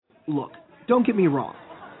Look, don't get me wrong.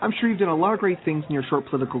 I'm sure you've done a lot of great things in your short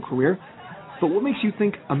political career, but what makes you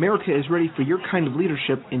think America is ready for your kind of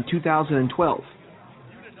leadership in 2012?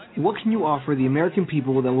 What can you offer the American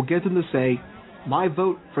people that will get them to say, my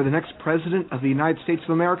vote for the next president of the United States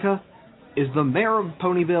of America is the mayor of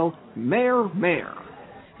Ponyville, Mayor.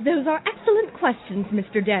 Those are excellent questions,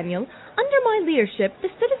 Mr. Daniel. Under my leadership, the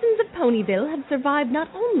citizens of Ponyville have survived not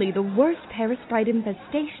only the worst parasite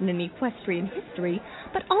infestation in equestrian history,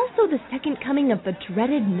 but also the second coming of the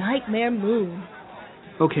dreaded nightmare moon.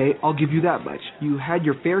 Okay, I'll give you that much. You had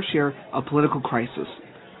your fair share of political crisis.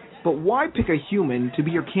 But why pick a human to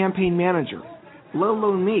be your campaign manager, let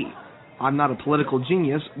alone me? I'm not a political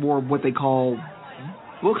genius, or what they call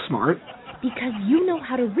book smart. Because you know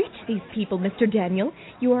how to reach these people, Mr. Daniel.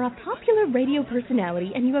 You are a popular radio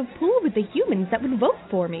personality, and you have pooled with the humans that would vote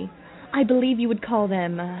for me. I believe you would call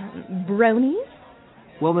them, bronies?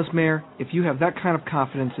 Well, Miss Mayor, if you have that kind of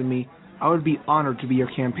confidence in me, I would be honored to be your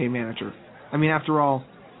campaign manager. I mean, after all,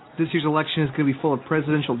 this year's election is going to be full of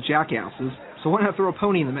presidential jackasses, so why not throw a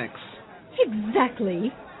pony in the mix?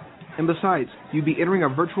 Exactly. And besides, you'd be entering a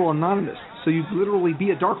virtual anonymous, so you'd literally be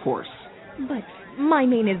a dark horse. But my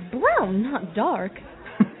mane is brown, not dark.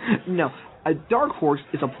 No, a dark horse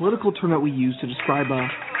is a political term that we use to describe a...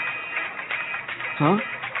 Huh?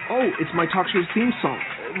 Oh, it's my talk show's theme song.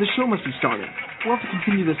 The show must be starting. We'll have to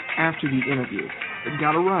continue this after the interview.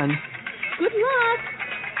 Gotta run. Good luck.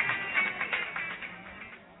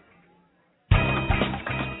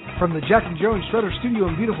 From the Jack and Jones Shredder Studio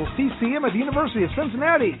in beautiful CCM at the University of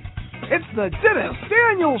Cincinnati, it's the Dennis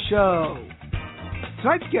Daniel Show.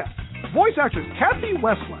 Tonight's guest, voice actress Cathy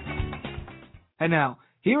Weseluck. And now,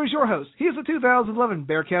 here is your host. He is the 2011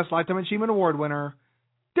 Bearcast Lifetime Achievement Award winner,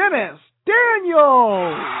 Dennis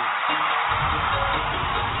Daniel.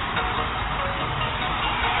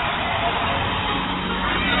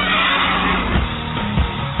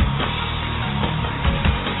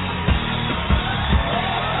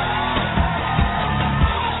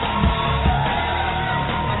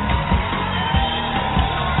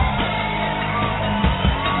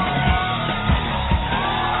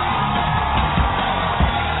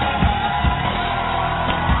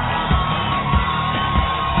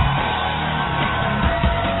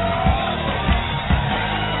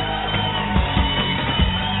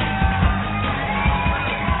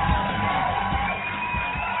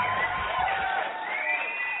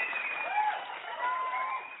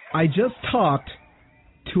 I just talked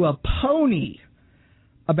to a pony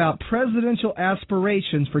about presidential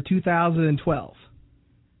aspirations for 2012.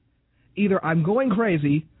 Either I'm going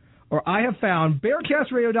crazy, or I have found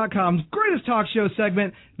BearcastRadio.com's greatest talk show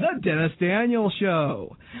segment, The Dennis Daniel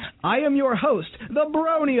Show. I am your host, the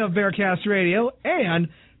Brony of Bearcast Radio, and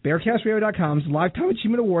BearcastRadio.com's Lifetime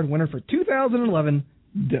Achievement Award winner for 2011,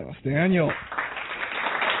 Dennis Daniel.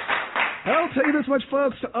 I'll tell you this much,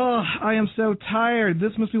 folks. Oh, I am so tired.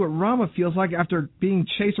 This must be what Rama feels like after being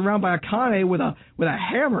chased around by a Kane with a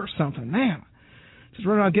hammer or something. Man, just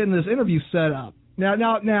running around getting this interview set up.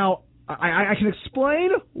 Now, I can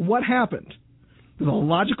explain what happened. There's a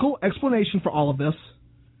logical explanation for all of this.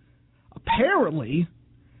 Apparently,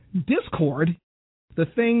 Discord, the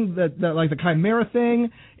thing that like the Chimera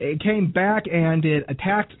thing, it came back and it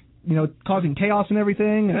attacked, causing chaos and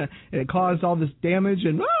everything. And it caused all this damage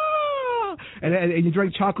and. And you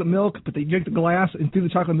drank chocolate milk, but you drank the glass and threw the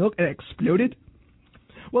chocolate milk, and it exploded.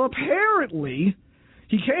 Well, apparently,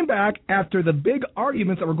 he came back after the big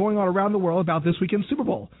arguments that were going on around the world about this weekend's Super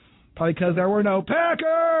Bowl. Probably because there were no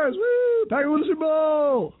Packers! Woo! Packers won the Super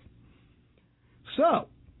Bowl! So,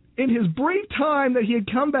 in his brief time that he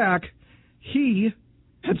had come back, he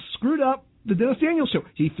had screwed up the Dennis Daniel Show.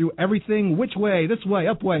 He threw everything which way, this way,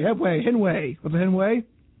 up way, head way, hen way. What's a hen way?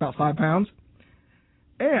 About 5 pounds.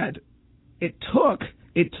 And It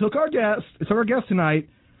took our guest tonight,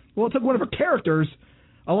 well, it took one of her characters,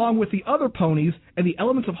 along with the other ponies and the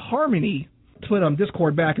elements of harmony, to put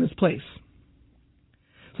Discord back in its place.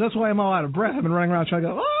 So that's why I'm all out of breath. I've been running around trying to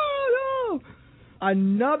go, oh, no!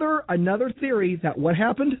 Another theory that what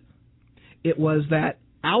happened, it was that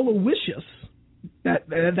Aloysius,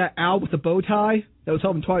 that owl with the bow tie that was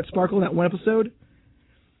helping Twilight Sparkle in that one episode,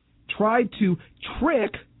 tried to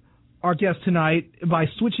trick our guest tonight by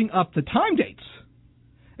switching up the time dates.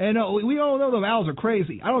 And we all know those owls are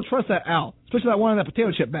crazy. I don't trust that owl, especially that one in that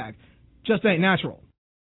potato chip bag. Just ain't natural.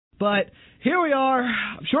 But here we are.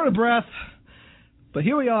 I'm short of breath. But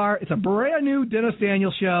here we are. It's a brand new Dennis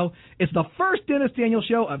Daniel Show. It's the first Dennis Daniel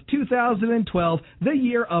Show of 2012, the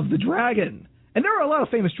year of the dragon. And there are a lot of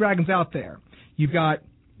famous dragons out there. You've got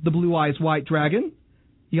the Blue Eyes White Dragon.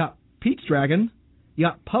 You got Pete's Dragon. You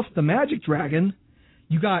got Puff the Magic Dragon.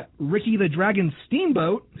 You got Ricky the Dragon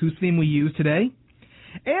Steamboat, whose theme we use today.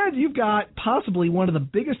 And you've got possibly one of the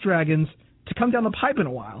biggest dragons to come down the pipe in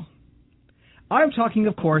a while. I'm talking,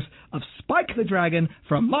 of course, of Spike the Dragon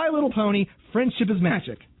from My Little Pony, Friendship is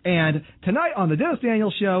Magic. And tonight on the Dennis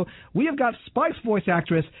Daniels Show, we have got Spike's voice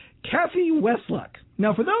actress, Cathy Weseluck.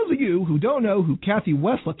 Now, for those of you who don't know who Cathy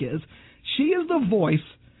Weseluck is, she is the voice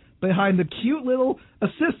behind the cute little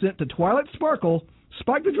assistant to Twilight Sparkle,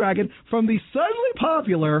 Spike the Dragon, from the suddenly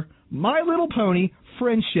popular My Little Pony,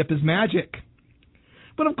 Friendship is Magic.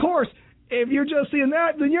 But of course, if you're just seeing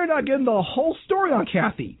that, then you're not getting the whole story on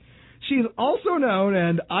Cathy. She is also known,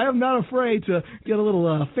 and I am not afraid to get a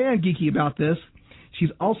little fan geeky about this, she's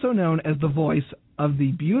also known as the voice of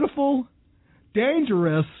the beautiful,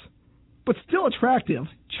 dangerous, but still attractive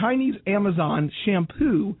Chinese Amazon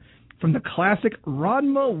shampoo from the classic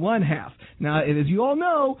Ranma One-Half. Now, as you all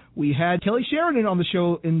know, we had Kelly Sheridan on the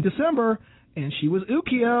show in December, and she was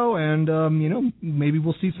Ukyo, and, maybe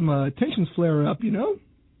we'll see some tensions flare up,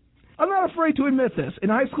 I'm not afraid to admit this. In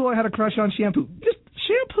high school, I had a crush on shampoo.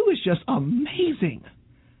 Shampoo is just amazing.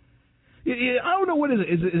 I don't know what is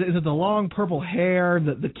it. Is it the long purple hair,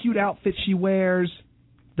 the cute outfit she wears,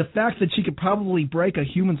 the fact that she could probably break a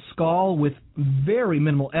human skull with very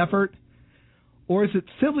minimal effort? Or is it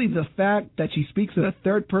simply the fact that she speaks in a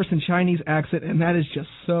third-person Chinese accent, and that is just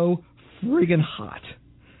so friggin' hot?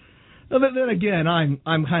 But then again, I'm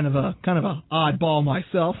kind of a oddball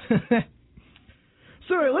myself.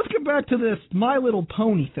 So let's get back to this My Little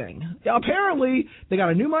Pony thing. Apparently, they got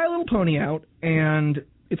a new My Little Pony out, and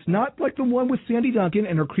it's not like the one with Sandy Duncan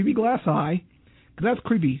and her creepy glass eye, because that's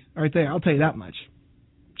creepy right there, I'll tell you that much.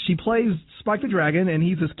 She plays Spike the Dragon, and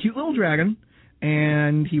he's this cute little dragon,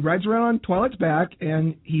 and he rides around on Twilight's back,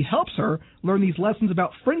 and he helps her learn these lessons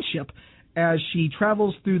about friendship as she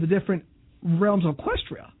travels through the different realms of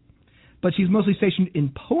Equestria. But she's mostly stationed in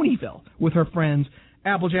Ponyville with her friends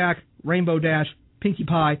Applejack, Rainbow Dash, Pinkie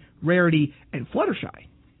Pie, Rarity, and Fluttershy.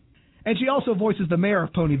 And she also voices the mayor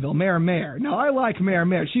of Ponyville, Mayor Mare. Now, I like Mayor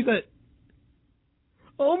Mare. She's a...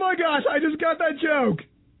 Oh my gosh, I just got that joke!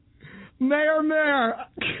 Mayor Mare!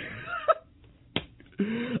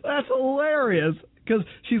 That's hilarious, because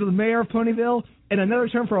she's the mayor of Ponyville, and another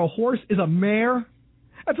term for a horse is a mare.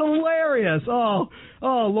 That's hilarious! Oh,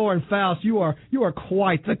 Lauren Faust, you are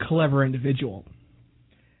quite the clever individual.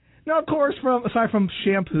 Now, of course, aside from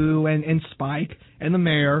Shampoo and Spike and the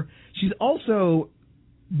mayor, she's also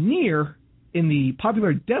Nier in the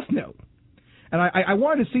popular Death Note. And I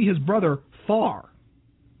wanted to see his brother, Far,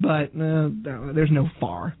 but there's no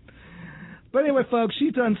Far. But anyway, folks,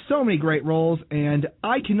 she's done so many great roles, and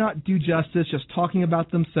I cannot do justice just talking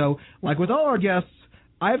about them. So, like with all our guests,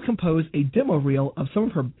 I have composed a demo reel of some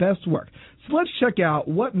of her best work. So let's check out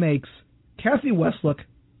what makes Cathy Weseluck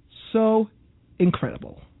so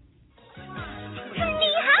incredible.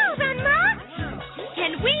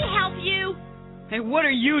 Can we help you? Hey, what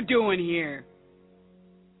are you doing here?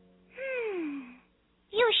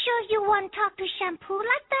 You sure you want to talk to Shampoo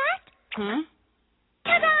like that? Huh?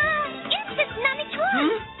 Ta-da! Instant Nanichuan!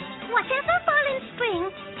 Whatever fall in spring,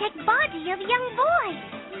 take body of young boy.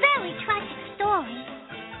 Very tragic story.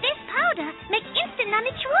 This powder make instant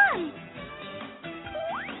Nanichuan.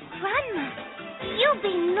 Grandma, you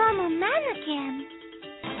be normal man again.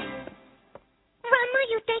 Grandma,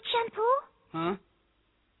 you take Shampoo? Huh?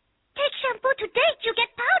 Take Shampoo to date, you get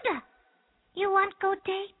powder. You want go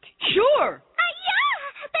date? Sure! Yeah!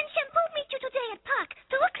 Then Shampoo meet you today at park,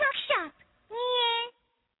 2 o'clock sharp. Yeah.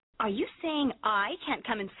 Are you saying I can't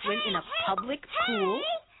come and swim in a public pool?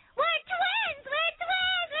 We're twins!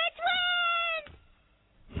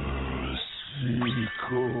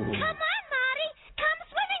 Come on, Marty. Come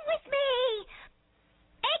swimming with me.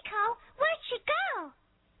 Echo, where'd she go?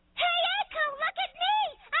 Hey, Echo, look at me.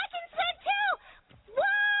 I can swim too.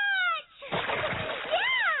 Watch!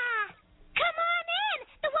 Yeah! Come on in.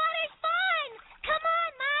 The water's fine. Come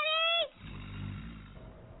on, Marty.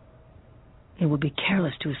 It would be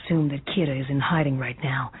careless to assume that Kira is in hiding right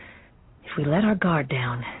now. If we let our guard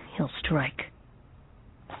down, he'll strike.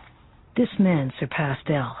 This man surpassed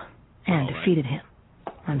El and defeated him.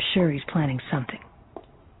 I'm sure he's planning something.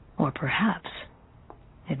 Or perhaps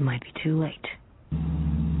it might be too late.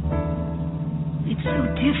 It's so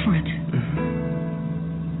different.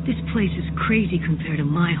 This place is crazy compared to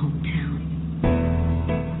my hometown.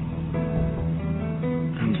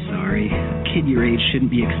 I'm sorry. A kid your age shouldn't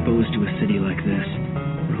be exposed to a city like this.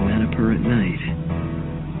 Romanipur at night.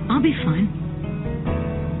 I'll be fine.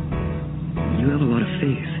 You have a lot of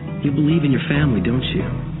faith. You believe in your family, don't you?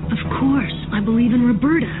 Of course. I believe in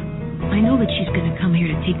Roberta. I know that she's going to come here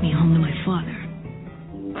to take me home to my father.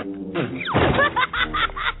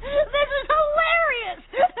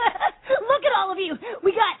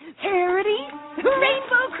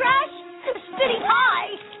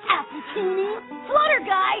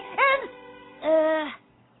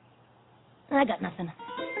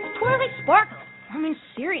 twirly sparkles. I mean,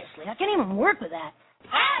 seriously, I can't even work with that.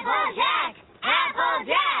 Applejack!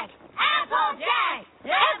 Applejack! Applejack!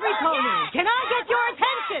 Every pony, can I get your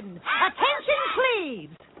attention? Attention,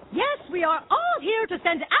 please. Yes, we are all here to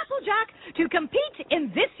send Applejack to compete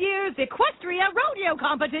in this year's Equestria Rodeo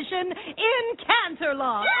competition in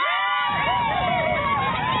Canterlot.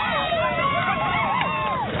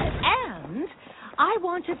 And I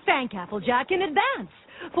want to thank Applejack in advance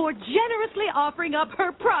for generously offering up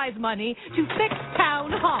her prize money to fix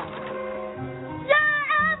Town Hall.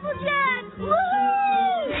 Yeah, Applejack! Woo!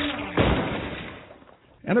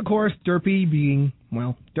 And of course, Derpy being,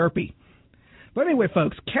 well, Derpy. But anyway,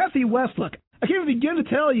 folks, Cathy Weseluck, I can't even begin to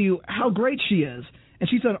tell you how great she is. And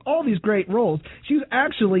she's done all these great roles. She was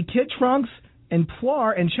actually Kid Trunks and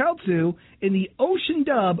Ploir and Chaozu in the Ocean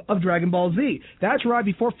dub of Dragon Ball Z. That's right,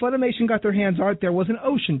 before Funimation got their hands on it, there was an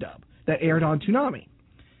Ocean dub that aired on Toonami.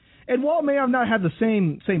 And while it may have not had the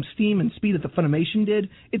same steam and speed that the Funimation did,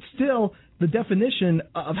 it's still the definition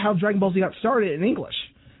of how Dragon Ball Z got started in English.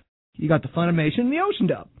 You got the Funimation and the Ocean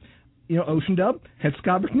dub. You know, Ocean dub had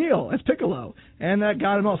Scott McNeil as Piccolo, and that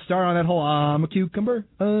got him all started on that whole I'm a cucumber.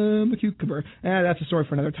 That's a story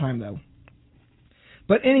for another time, though.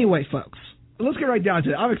 But anyway, folks, let's get right down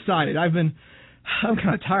to it. I'm excited. I'm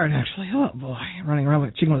kind of tired, actually. Oh, boy, running around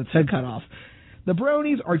like a chicken with its head cut off. The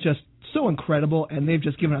bronies are just so incredible, and they've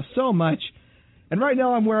just given us so much. And right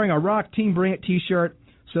now I'm wearing a Rock Team Bring It t-shirt,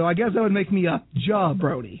 so I guess that would make me a jaw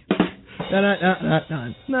brony.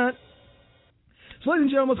 So, ladies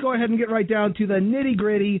and gentlemen, let's go ahead and get right down to the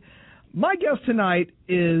nitty-gritty. My guest tonight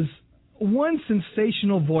is one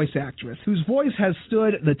sensational voice actress whose voice has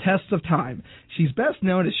stood the test of time. She's best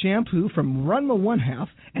known as Shampoo from Ranma One Half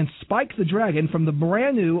and Spike the Dragon from the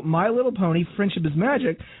brand new My Little Pony Friendship is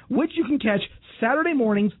Magic, which you can catch Saturday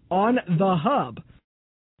mornings on The Hub.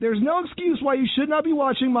 There's no excuse why you should not be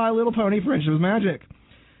watching My Little Pony Friendship is Magic.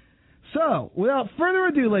 So, without further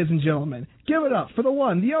ado, ladies and gentlemen, give it up for the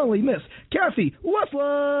one, the only Miss Cathy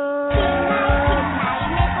Weseluck!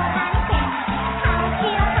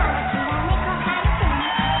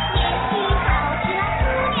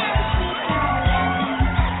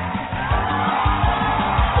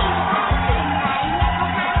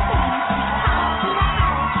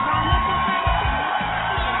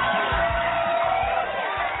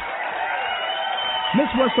 Miss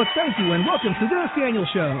Weseluck, thank you, and welcome to the Dennis Daniel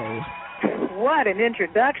Show. What an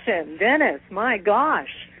introduction, Dennis. My gosh.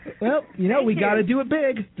 Well, you know, we got to do it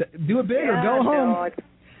big. Do it big or go home.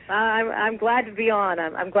 No, I'm glad to be on.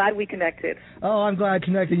 I'm glad we connected. Oh, I'm glad I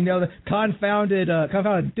connected. You know, the confounded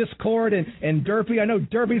Discord and Derpy. I know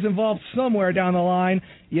Derpy's involved somewhere down the line.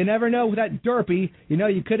 You never know with that Derpy. You know,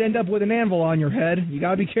 you could end up with an anvil on your head. You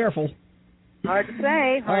got to be careful. Hard to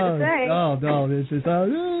say. Oh, no, this is...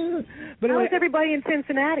 But anyway, how's everybody in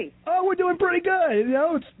Cincinnati? Oh, we're doing pretty good. You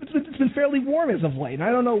know, it's been fairly warm as of late. And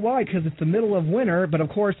I don't know why, because it's the middle of winter. But, of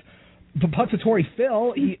course, Puxatory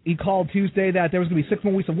Phil, he called Tuesday that there was going to be 6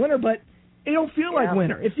 more weeks of winter, but it don't feel like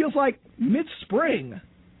winter. It feels like mid-spring.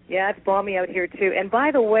 Yeah, it's balmy out here, too. And,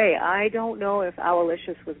 by the way, I don't know if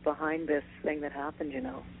Owlicious was behind this thing that happened, you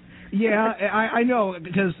know. Yeah, I know,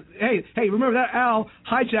 because, hey, remember that Al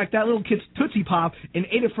hijacked that little kid's Tootsie Pop and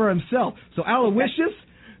ate it for himself. So, Aloysius,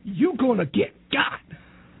 you gonna get got.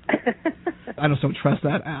 I don't trust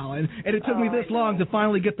that, Al. And it took me this long to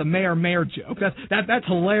finally get the mayor joke. That's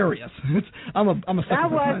hilarious. I'm a sucker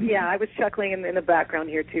for fun. Yeah, I was chuckling in the background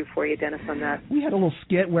here, too, for you, Dennis, on that. We had a little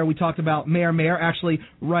skit where we talked about Mayor actually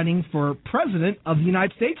running for president of the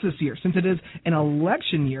United States this year, since it is an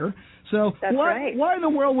election year. So why in the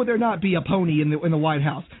world would there not be a pony in the White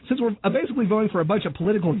House, since we're basically voting for a bunch of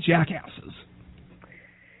political jackasses?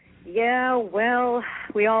 Yeah, well,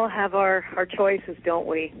 we all have our choices, don't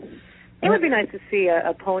we? It would be nice to see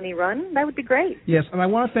a pony run. That would be great. Yes, and I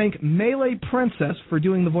want to thank Melee Princess for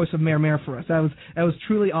doing the voice of Mayor for us. That was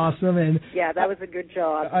truly awesome, and yeah, that was a good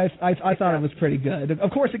job. I thought it was pretty good.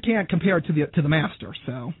 Of course, it can't compare to the master.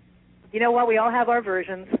 So. You know what? We all have our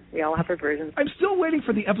versions. I'm still waiting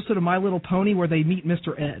for the episode of My Little Pony where they meet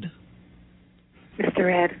Mr. Ed.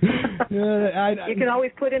 Mr. Ed. You can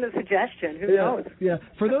always put in a suggestion. Who knows? Yeah.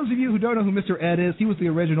 For those of you who don't know who Mr. Ed is, he was the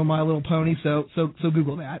original My Little Pony, so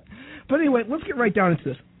Google that. But anyway, let's get right down into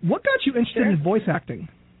this. What got you interested in voice acting?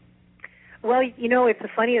 Well, you know, it's the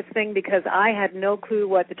funniest thing because I had no clue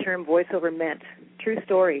what the term voiceover meant. True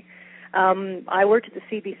story. I worked at the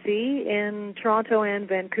CBC in Toronto and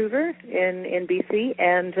Vancouver in BC,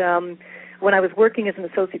 and when I was working as an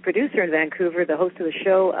associate producer in Vancouver, the host of the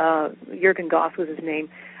show, Jürgen Goff was his name,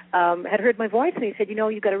 had heard my voice, and he said, you know,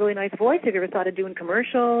 you've got a really nice voice. Have you ever thought of doing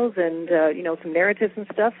commercials and, some narratives and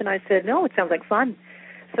stuff? And I said, no, it sounds like fun.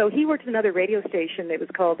 So he worked at another radio station. It's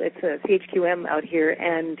a CHQM out here,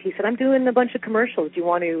 and he said, I'm doing a bunch of commercials. Do you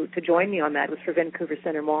want to join me on that? It was for Vancouver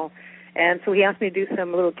Centre Mall. And so he asked me to do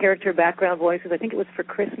some little character background voices. I think it was for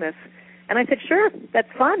Christmas. And I said, sure, that's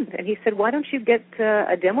fun. And he said, why don't you get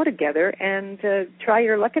a demo together and try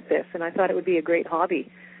your luck at this? And I thought it would be a great hobby.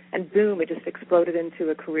 And boom, it just exploded into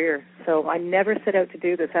a career. So I never set out to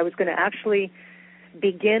do this. I was going to actually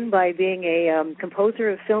begin by being a composer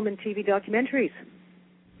of film and TV documentaries.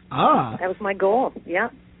 Ah. That was my goal, yeah.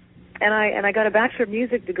 And I got a Bachelor of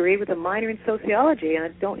Music degree with a minor in sociology, and I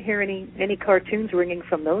don't hear any cartoons ringing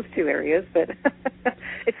from those two areas, but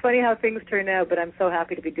it's funny how things turn out, but I'm so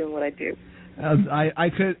happy to be doing what I do. I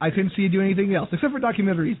couldn't see you doing anything else except for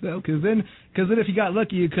documentaries, though, because then if you got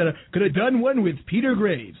lucky, you could have done one with Peter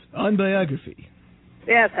Graves on biography.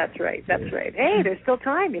 Yes, that's right. Hey, there's still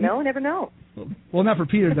time, never know. Well, not for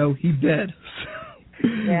Peter though. He's dead.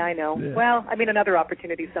 Yeah, I know. Yeah. Well, another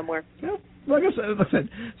opportunity somewhere. Yeah, like I said.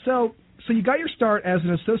 So you got your start as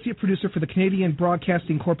an associate producer for the Canadian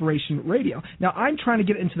Broadcasting Corporation Radio. Now, I'm trying to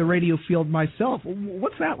get into the radio field myself.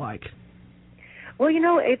 What's that like? Well,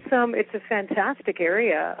 it's a fantastic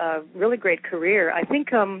area, a really great career. I think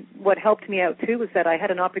what helped me out, too, was that I had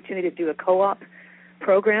an opportunity to do a co-op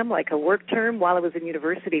program, like a work term, while I was in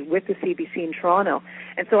university with the CBC in Toronto.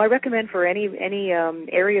 And so I recommend for any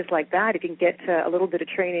areas like that, if you can get a little bit of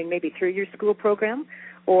training maybe through your school program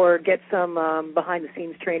or get some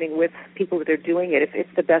behind-the-scenes training with people that are doing it, it's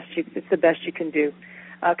the best you can do.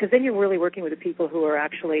 Because then you're really working with the people who are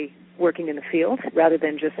actually working in the field rather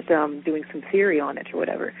than just doing some theory on it or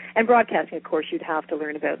whatever. And broadcasting, of course, you'd have to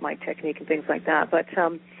learn about mic technique and things like that. But,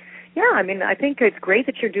 I think it's great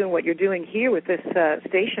that you're doing what you're doing here with this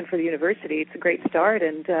station for the university. It's a great start,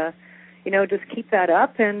 and, just keep that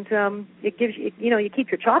up, and it gives you, you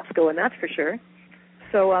keep your chops going, that's for sure.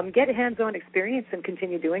 So get hands-on experience and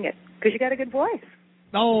continue doing it because you got a good voice.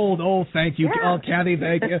 Oh, thank you. Yeah. Oh, Cathy,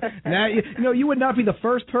 thank you. Now, you would not be the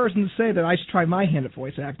first person to say that I should try my hand at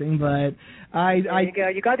voice acting, but There you go.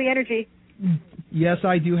 You got the energy. Yes,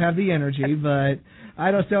 I do have the energy, but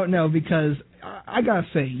I just don't know because I gotta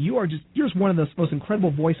say, you're just one of the most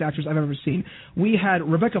incredible voice actors I've ever seen. We had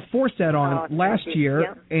Rebecca Forstead on last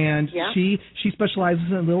year, and she specializes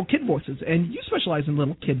in little kid voices, and you specialize in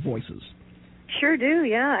little kid voices. Sure do,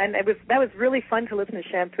 yeah. And that was really fun to listen to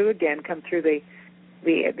Shampoo again come through the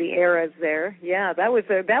eras there. Yeah, that was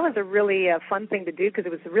a really fun thing to do because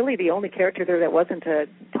it was really the only character there that wasn't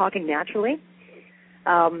talking naturally.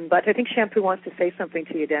 But I think Shampoo wants to say something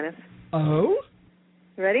to you, Dennis. Oh?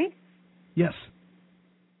 Ready? Yes.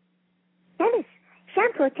 Dennis,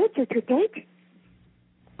 Shampoo will take you to date.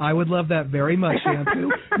 I would love that very much,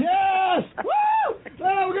 Shampoo. Yes! Woo!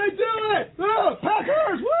 Oh, we're going to do it! Oh,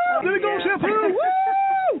 Packers! Woo! There we go, Shampoo!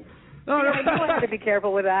 Woo! You want to be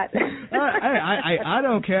careful with that. I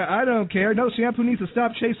don't care. I don't care. No, Shampoo needs to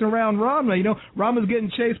stop chasing around Rama. Rama's getting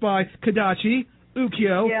chased by Kadachi,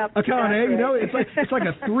 Ukyo, Akane. Right. It's like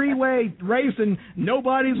a three-way race and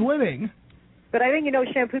nobody's winning. But I think,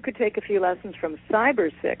 Shampoo could take a few lessons from Cyber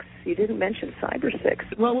 6. You didn't mention Cyber 6.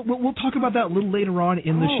 Well, we'll talk about that a little later on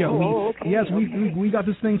in the show. Okay. Yes, we got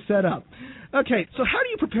this thing set up. Okay, so how do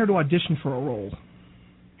you prepare to audition for a role?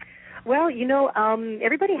 Well,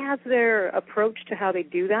 everybody has their approach to how they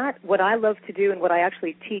do that. What I love to do and what I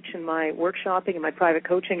actually teach in my workshopping and my private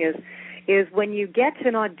coaching is when you get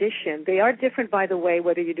an audition, they are different, by the way,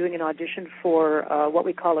 whether you're doing an audition for what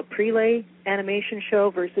we call a prelay animation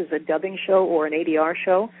show versus a dubbing show or an ADR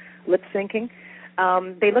show, lip syncing.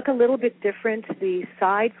 They look a little bit different. The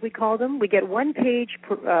sides, we call them. We get one page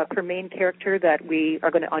per main character that we are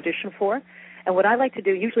going to audition for. And what I like to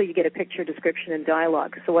do, usually you get a picture, description, and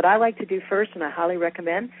dialogue. So what I like to do first, and I highly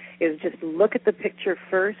recommend, is just look at the picture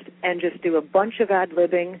first and just do a bunch of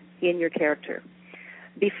ad-libbing in your character.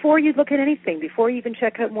 Before you look at anything, before you even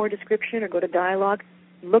check out more description or go to dialogue,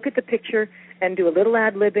 look at the picture and do a little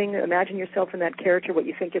ad-libbing. Imagine yourself in that character, what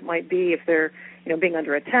you think it might be, if they're being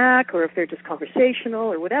under attack or if they're just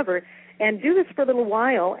conversational or whatever. And do this for a little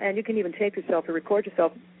while, and you can even tape yourself or record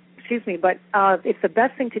yourself. But it's the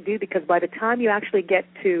best thing to do because by the time you actually get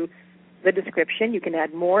to the description, you can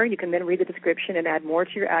add more. You can then read the description and add more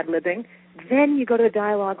to your ad-libbing. Then you go to the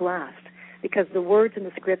dialogue last because the words in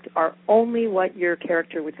the script are only what your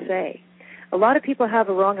character would say. A lot of people have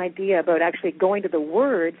a wrong idea about actually going to the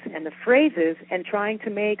words and the phrases and trying to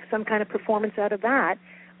make some kind of performance out of that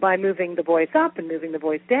by moving the voice up and moving the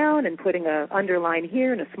voice down and putting an underline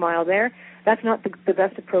here and a smile there. That's not the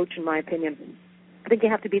best approach in my opinion. I think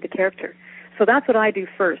you have to be the character. So that's what I do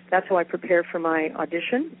first. That's how I prepare for my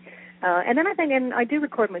audition. And then I do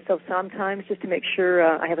record myself sometimes just to make sure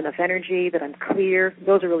I have enough energy, that I'm clear.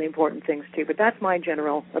 Those are really important things too. But that's my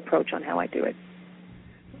general approach on how I do it.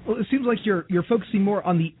 Well, it seems like you're focusing more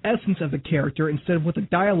on the essence of the character instead of what the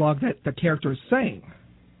dialogue that the character is saying.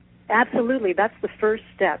 Absolutely. That's the first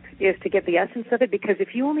step, is to get the essence of it, because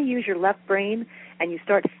if you only use your left brain and you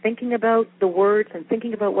start thinking about the words and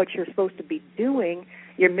thinking about what you're supposed to be doing,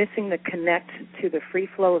 you're missing the connect to the free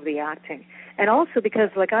flow of the acting. And also because,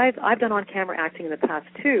 like, I've done on-camera acting in the past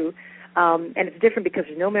too, and it's different because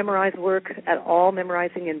there's no memorized work at all,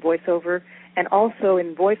 memorizing in voiceover. And also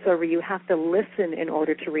in voiceover, you have to listen in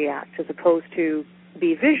order to react, as opposed to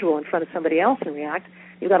be visual in front of somebody else and react.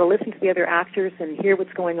 You've got to listen to the other actors and hear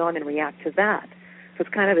what's going on and react to that. So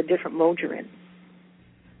it's kind of a different mode you're in.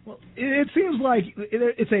 Well, it seems like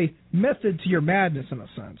it's a method to your madness in a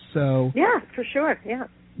sense. So yeah, for sure. Yeah.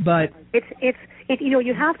 But it's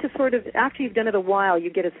you have to sort of, after you've done it a while,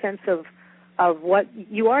 you get a sense of what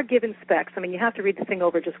you are given specs. I mean, you have to read the thing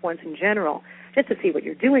over just once in general, just to see what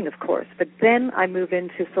you're doing, of course. But then I move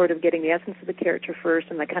into sort of getting the essence of the character first,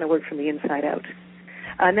 and I kind of work from the inside out.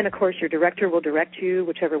 And then, of course, your director will direct you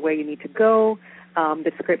whichever way you need to go.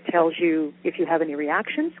 The script tells you if you have any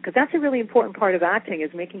reactions, because that's a really important part of acting,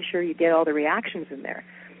 is making sure you get all the reactions in there.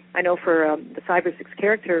 I know for the Cyber 6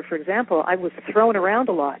 character, for example, I was thrown around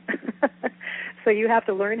a lot. So you have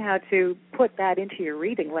to learn how to put that into your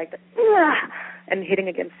reading, like the, and hitting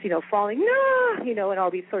against, falling, and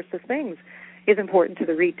all these sorts of things is important to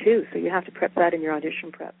the read, too. So you have to prep that in your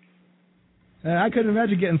audition prep. I couldn't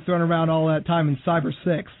imagine getting thrown around all that time in Cyber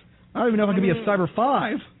 6. I don't even know if I could be a Cyber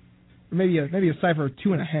 5. Or maybe a Cyber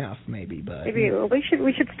 2.5, maybe. But maybe we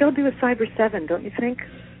should still do a Cyber 7, don't you think?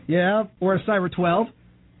 Yeah, or a Cyber 12.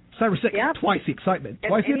 Cyber 6, twice the excitement,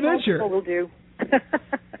 twice the adventure. Will do.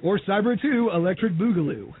 Or Cyber 2, Electric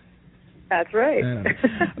Boogaloo. That's right.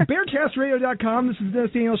 BearcastRadio.com. This is the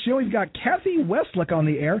Dennis Daniel Show. We've got Cathy Weseluck on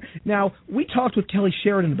the air. Now, we talked with Kelly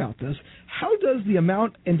Sheridan about this. How does the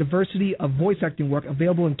amount and diversity of voice acting work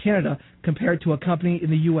available in Canada compared to a company in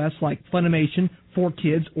the U.S. like Funimation,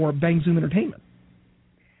 4Kids, or Bang Zoom Entertainment?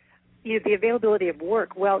 The availability of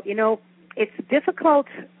work. Well, it's difficult.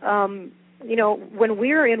 When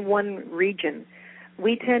we're in one region,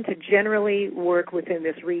 we tend to generally work within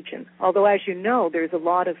this region. Although, as you know, there's a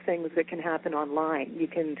lot of things that can happen online. You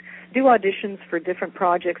can do auditions for different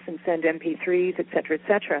projects and send MP3s, et cetera, et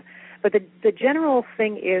cetera. But the general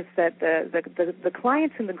thing is that the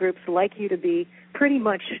clients in the groups like you to be pretty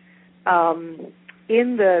much I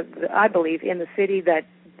believe, in the city that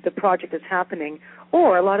the project is happening.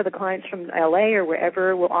 Or a lot of the clients from LA or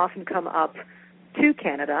wherever will often come up to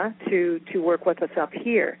Canada to work with us up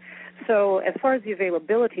here. So as far as the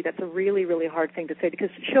availability, that's a really, really hard thing to say, because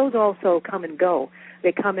shows also come and go.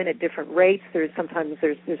 They come in at different rates. Sometimes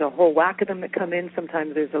there's a whole whack of them that come in.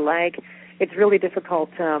 Sometimes there's a lag. It's really difficult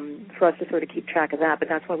for us to sort of keep track of that, but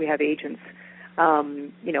that's why we have agents.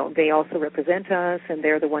 They also represent us, and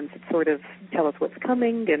they're the ones that sort of tell us what's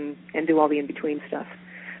coming and do all the in-between stuff.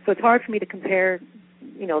 So it's hard for me to compare,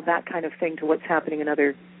 that kind of thing to what's happening in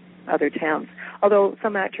other towns. Although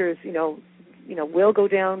some actors, will go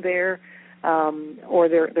down there, or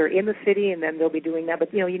they're in the city and then they'll be doing that.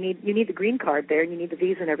 But you need the green card there, and you need the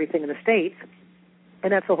visa and everything in the States,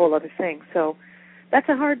 and that's a whole other thing. So that's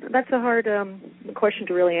a hard question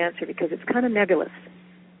to really answer, because it's kind of nebulous.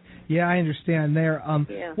 Yeah, I understand there. Well,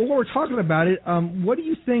 while we're talking about it, what do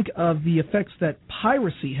you think of the effects that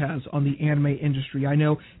piracy has on the anime industry? I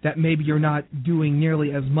know that maybe you're not doing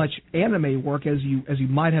nearly as much anime work as you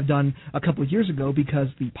might have done a couple of years ago, because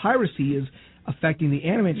the piracy is affecting the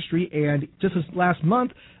anime industry. And just this last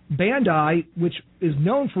month, Bandai, which is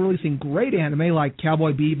known for releasing great anime like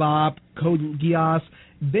Cowboy Bebop, Code Geass,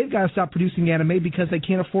 they've got to stop producing anime because they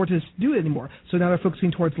can't afford to do it anymore. So now they're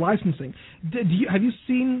focusing towards licensing. Have you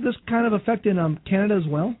seen this kind of effect in Canada as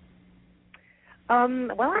well?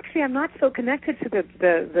 Well, actually, I'm not so connected to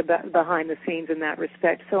the behind the scenes in that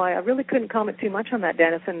respect, so I really couldn't comment too much on that,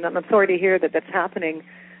 Dennis. And I'm sorry to hear that that's happening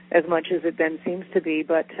as much as it then seems to be.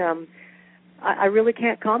 But I really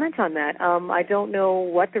can't comment on that. I don't know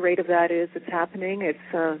what the rate of that is that's happening.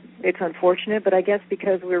 It's unfortunate, but I guess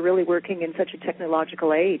because we're really working in such a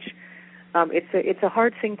technological age, it's a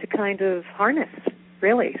hard thing to kind of harness,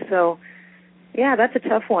 really. So, yeah, that's a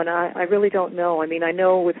tough one. I really don't know. I mean, I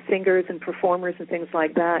know with singers and performers and things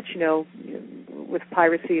like that, with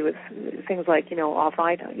piracy, with things like, we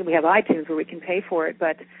have iTunes where we can pay for it,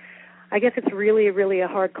 but I guess it's really, really a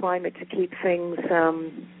hard climate to keep things,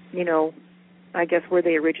 I guess where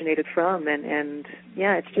they originated from, and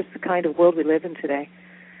it's just the kind of world we live in today.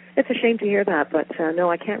 It's a shame to hear that, but no,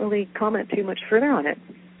 I can't really comment too much further on it.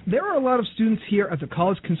 There are a lot of students here at the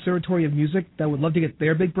College Conservatory of Music that would love to get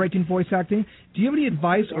their big break in voice acting. Do you have any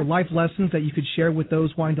advice or life lessons that you could share with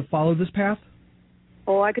those wanting to follow this path?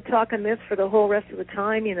 Oh, I could talk on this for the whole rest of the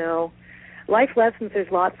time, Life lessons,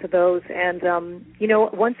 there's lots of those. And,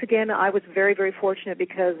 once again, I was very, very fortunate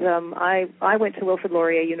because I went to Wilfrid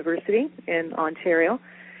Laurier University in Ontario,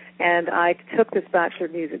 and I took this Bachelor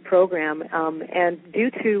of Music program. And due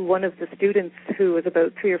to one of the students who was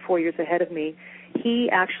about 3 or 4 years ahead of me, he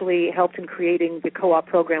actually helped in creating the co-op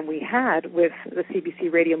program we had with the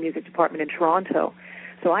CBC Radio Music Department in Toronto.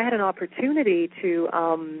 So I had an opportunity to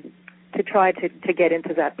try to get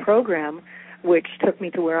into that program, which took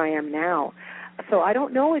me to where I am now. So I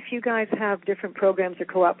don't know if you guys have different programs or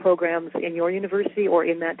co-op programs in your university or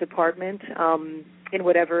in that department, in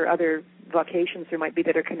whatever other vocations there might be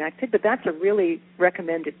that are connected, but that's a really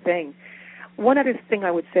recommended thing. One other thing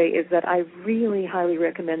I would say is that I really highly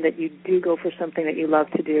recommend that you do go for something that you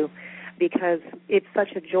love to do, because it's such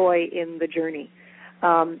a joy in the journey.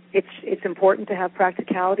 It's important to have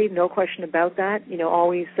practicality, no question about that.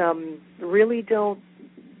 Always really don't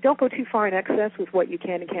go too far in excess with what you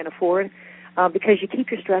can and can't afford, because you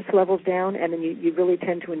keep your stress levels down, and then you really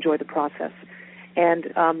tend to enjoy the process.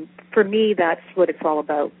 And for me, that's what it's all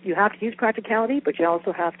about. You have to use practicality, but you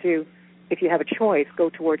also have to, if you have a choice, go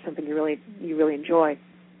towards something you really enjoy.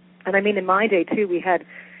 And I mean, in my day too, we had,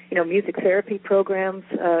 music therapy programs.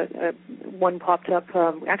 One popped up.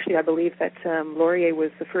 Actually, I believe that Laurier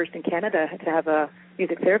was the first in Canada to have a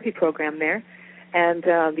music therapy program there, and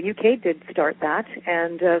the UK did start that,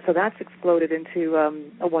 and so that's exploded into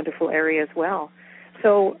a wonderful area as well.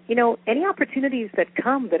 So, any opportunities that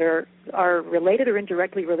come that are related or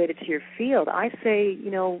indirectly related to your field, I say,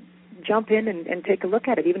 jump in and take a look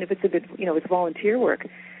at it, even if it's a bit, it's volunteer work.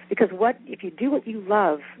 Because if you do what you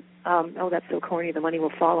love, that's so corny, the money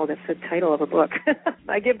will follow. That's the title of a book.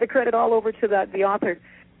 I give the credit all over to the author.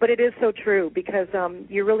 But it is so true, because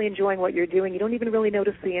you're really enjoying what you're doing. You don't even really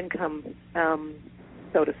notice the income,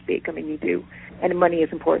 so to speak. I mean, you do. And money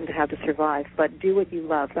is important to have to survive. But do what you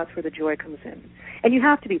love. That's where the joy comes in. And you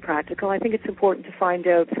have to be practical. I think it's important to find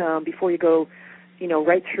out before you go,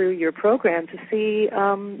 right through your program, to see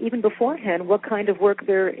even beforehand what kind of work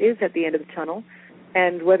there is at the end of the tunnel,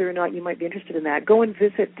 and whether or not you might be interested in that. Go and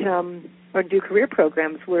visit or do career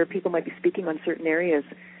programs where people might be speaking on certain areas,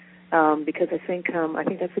 because I think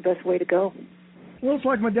that's the best way to go. Well, it's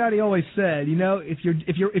like my daddy always said,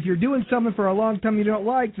 if you're doing something for a long time you don't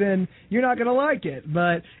like, then you're not going to like it.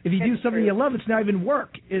 But if you do something you love, it's not even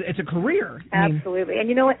work. It's a career. Absolutely. And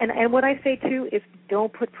you know what? And what I say too is,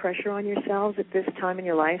 don't put pressure on yourselves at this time in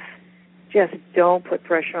your life. Just don't put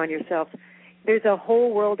pressure on yourselves. There's a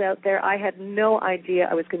whole world out there. I had no idea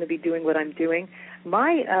I was going to be doing what I'm doing.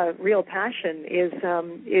 My real passion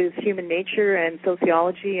is human nature and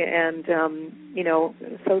sociology and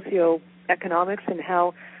socioeconomics and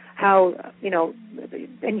how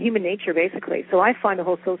and human nature basically. So I find the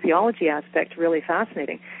whole sociology aspect really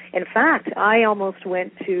fascinating. In fact, I almost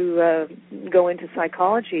went to go into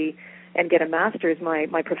psychology and get a master's.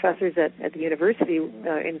 My professors at the university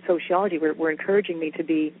in sociology were encouraging me to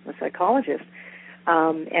be a psychologist.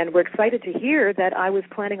 And we're excited to hear that I was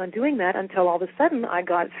planning on doing that until all of a sudden I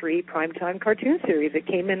got 3 primetime cartoon series that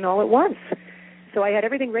came in all at once. So I had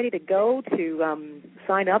everything ready to go to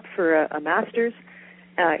sign up for a master's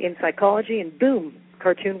in psychology, and boom,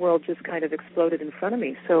 Cartoon World just kind of exploded in front of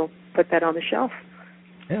me. So put that on the shelf.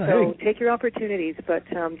 Yeah, so take your opportunities, but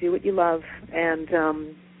do what you love, and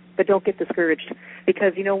but don't get discouraged,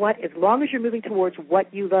 because you know what? As long as you're moving towards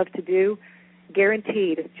what you love to do,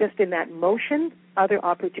 guaranteed, just in that motion, other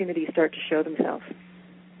opportunities start to show themselves.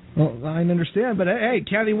 Well, I understand, but hey,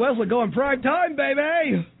 Cathy Weseluck going prime time,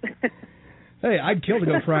 baby! Hey, I'd kill to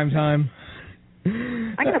go prime time.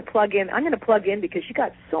 I'm going to plug in because you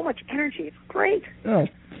got so much energy. It's great. Oh,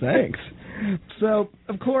 thanks. So,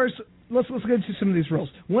 of course, let's get into some of these roles.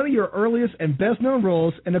 One of your earliest and best-known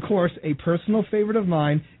roles, and of course, a personal favorite of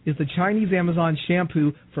mine, is the Chinese Amazon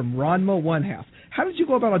Shampoo from Ranma One Half. How did you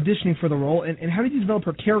go about auditioning for the role, and how did you develop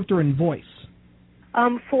her character and voice?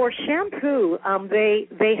 For Shampoo,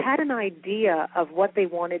 they had an idea of what they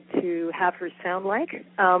wanted to have her sound like.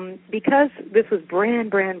 Because this was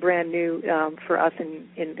brand new for us, in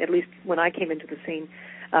at least when I came into the scene,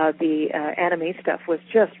 the anime stuff was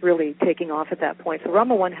just really taking off at that point. So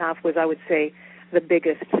Ranma One Half was, I would say, the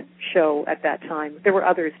biggest show at that time. There were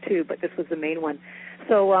others too, but this was the main one.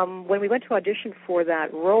 So when we went to audition for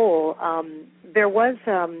that role, there was...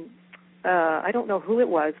 I don't know who it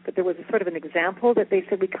was, but there was a sort of an example that they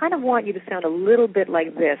said, we kind of want you to sound a little bit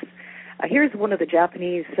like this. Here's one of the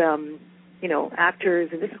Japanese actors,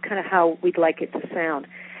 and this is kind of how we'd like it to sound.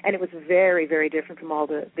 And it was very, very different from all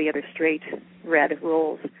the other straight red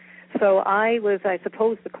roles. So I was, I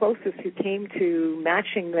suppose, the closest who came to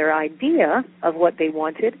matching their idea of what they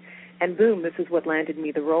wanted, and boom, this is what landed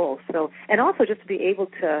me the role. So, and also just to be able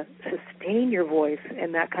to sustain your voice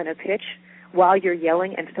in that kind of pitch while you're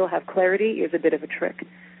yelling and still have clarity is a bit of a trick.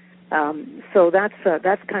 So that's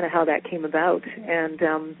kind of how that came about. And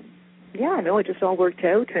it just all worked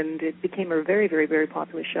out, and it became a very, very, very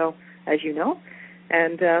popular show, as you know.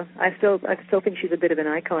 And I still think she's a bit of an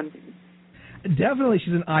icon. Definitely,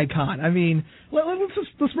 she's an icon. I mean,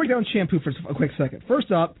 let's break down Shampoo for a quick second.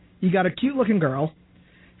 First up, you got a cute-looking girl.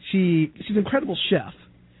 She's an incredible chef.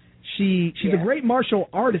 She's a great martial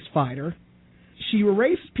artist fighter. She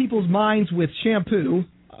erases people's minds with shampoo.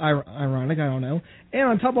 Ironic, I don't know. And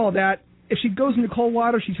on top of all that, if she goes into cold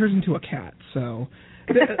water, she turns into a cat. So,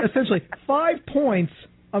 essentially, 5 points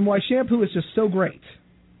on why Shampoo is just so great.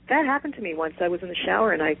 That happened to me once. I was in the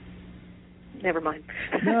shower and never mind.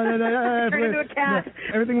 No. Turned into a cat. No,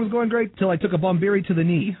 everything was going great until I took a bombiri to the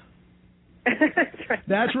knee. That's right.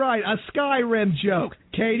 That's right, a Skyrim joke.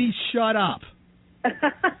 Katie, shut up.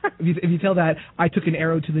 If you tell that I took an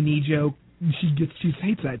arrow to the knee joke, she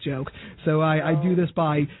hates that joke. So I do this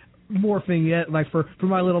by morphing it. Like for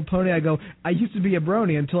My Little Pony, I go, I used to be a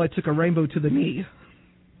brony until I took a rainbow to the knee.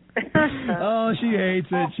 Oh, she hates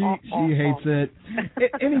it. She hates it.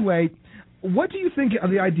 Anyway, what do you think of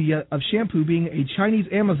the idea of Shampoo being a Chinese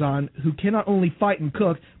Amazon who can not only fight and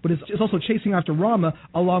cook, but is also chasing after Rama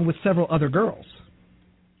along with several other girls?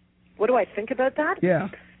 What do I think about that? Yeah.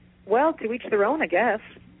 Well, to each their own, I guess.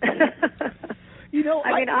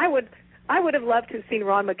 I would have loved to have seen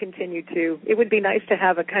Ranma continue too. It would be nice to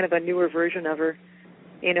have a kind of a newer version of her,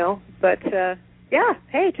 But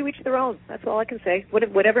hey, to each their own. That's all I can say.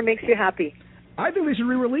 Whatever makes you happy. I think they should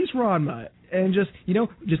re-release Ranma and just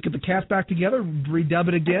get the cast back together, redub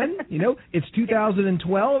it again. It's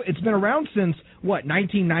 2012. It's been around since,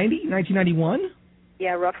 1990, 1991?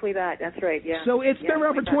 Yeah, roughly that. That's right, yeah. So it's been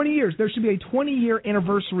around for 20 years. There should be a 20-year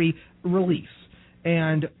anniversary release.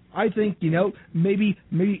 And I think, maybe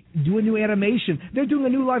do a new animation. They're doing a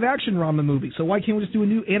new live-action Ranma movie, so why can't we just do a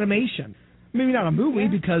new animation? Maybe not a movie,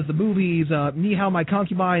 because the movies Ni Hao My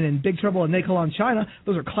Concubine and Big Trouble in Nickel in China,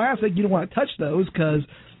 those are classic. You don't want to touch those because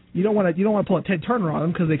you don't want to pull a Ted Turner on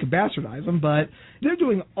them because they could bastardize them. But they're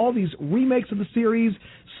doing all these remakes of the series.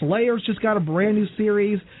 Slayer's just got a brand new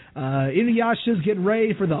series. Inuyasha's getting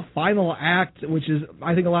ready for the final act, which is,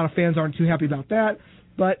 I think a lot of fans aren't too happy about that.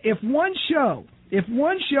 But if one show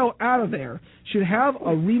out of there should have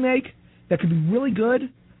a remake that could be really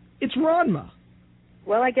good, it's Ranma.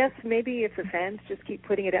 Well, I guess maybe if the fans just keep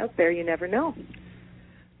putting it out there, you never know.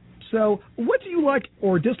 So, what do you like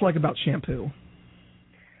or dislike about Shampoo?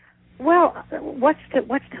 Well, what's to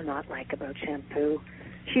not like about Shampoo?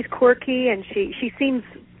 She's quirky and she seems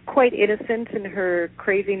quite innocent in her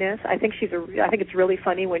craziness. I think it's really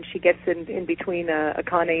funny when she gets in between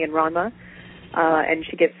Akane and Ranma, and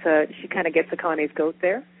she kind of gets Akane's goat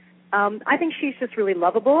there. I think she's just really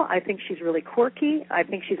lovable. I think she's really quirky. I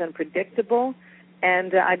think she's unpredictable.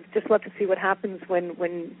 And I'd just love to see what happens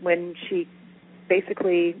when she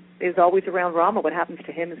basically is always around Rama. What happens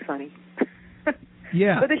to him is funny.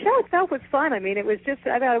 Yeah. But the show itself was fun. I mean, I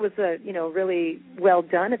thought it was really well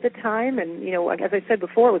done at the time. And, as I said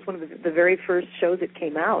before, it was one of the very first shows that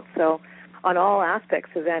came out. So on all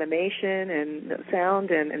aspects of animation and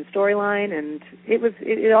sound and storyline, and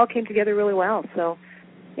it all came together really well. So,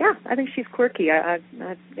 yeah, I think she's quirky.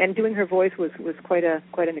 And doing her voice was quite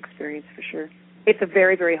an experience for sure. It's a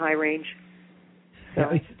very, very high range. So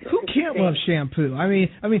who can't love Shampoo? I mean,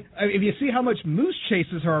 if you see how much Moose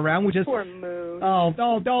chases her around, which is poor Moose. No.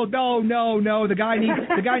 The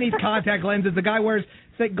guy needs contact lenses. The guy wears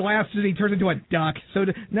thick glasses and he turns into a duck. So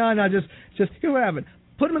just here's what happened.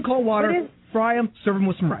 Put him in cold water, fry him, serve him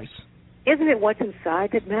with some rice. Isn't it what's inside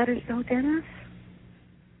that matters, though, Dennis?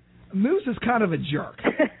 Moose is kind of a jerk.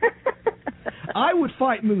 I would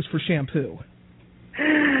fight Moose for Shampoo.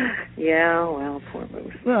 Yeah, well, poor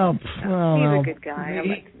Moose. Well, he's a good guy.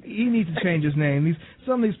 He needs to change his name.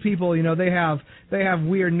 Some of these people, they have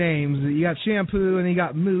weird names. You got Shampoo, and you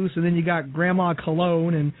got Moose, and then you got Grandma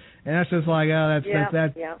Cologne, and that's just like,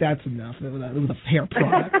 that's enough. It was a hair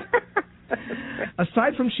product.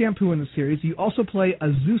 Aside from Shampoo in the series, you also play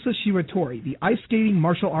Azusa Shiratori, the ice-skating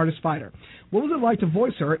martial artist fighter. What was it like to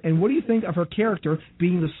voice her, and what do you think of her character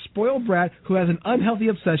being the spoiled brat who has an unhealthy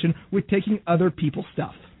obsession with taking other people's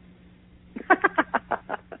stuff?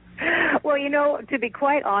 Well, to be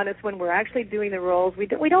quite honest, when we're actually doing the roles, we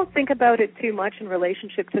don't think about it too much in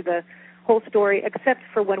relationship to the whole story, except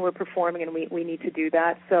for when we're performing and we need to do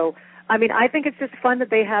that. So, I mean, I think it's just fun that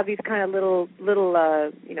they have these kind of little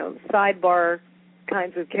sidebar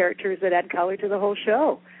kinds of characters that add color to the whole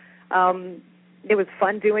show. It was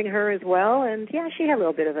fun doing her as well, and yeah, she had a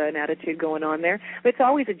little bit of an attitude going on there. But it's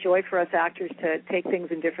always a joy for us actors to take things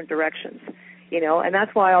in different directions, and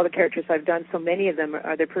that's why all the characters I've done, so many of them,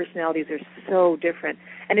 their personalities are so different.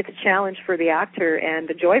 And it's a challenge for the actor and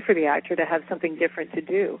a joy for the actor to have something different to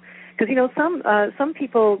do. Because, some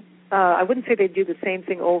people, I wouldn't say they do the same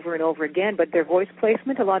thing over and over again, but their voice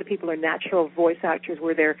placement, a lot of people are natural voice actors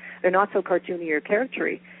where they're not so cartoony or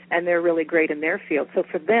charactery, and they're really great in their field. So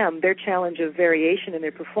for them, their challenge of variation in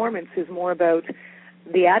their performance is more about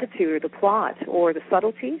the attitude or the plot or the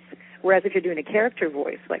subtleties, whereas if you're doing a character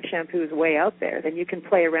voice, like Shampoo's way out there, then you can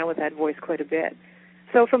play around with that voice quite a bit.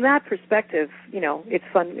 So from that perspective, it's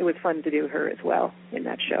fun. It was fun to do her as well in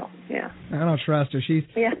that show. Yeah. I don't trust her. She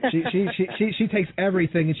takes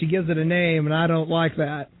everything and she gives it a name, and I don't like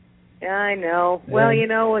that. Yeah, I know. Well, who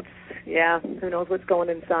knows what's going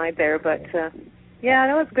inside there, but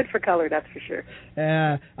no, it's good for color, that's for sure.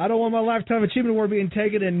 I don't want my Lifetime Achievement Award being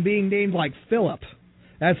taken and being named like Philip.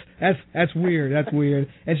 That's weird. That's weird.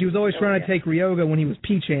 And she was always trying to take Ryoga when he was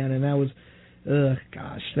Peachan, and that was, that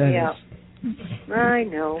is. I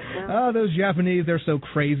know. Oh, those Japanese, they're so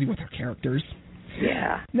crazy with their characters.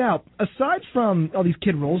 Yeah. Now, aside from all these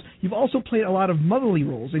kid roles, you've also played a lot of motherly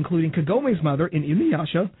roles, including Kagome's mother in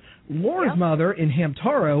Inuyasha, Laura's mother in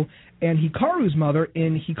Hamtaro, and Hikaru's mother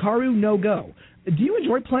in Hikaru no Go. Do you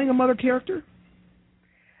enjoy playing a mother character?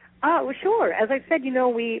 Well, sure. As I said,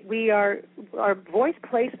 we are our voice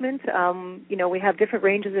placement. We have different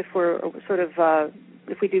ranges. If we're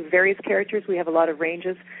if we do various characters, we have a lot of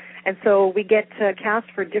ranges. And so we get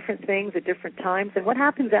cast for different things at different times. And what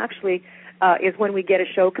happens actually is when we get a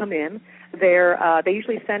show come in, they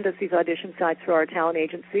usually send us these audition sites through our talent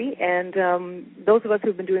agency. And those of us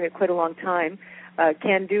who've been doing it quite a long time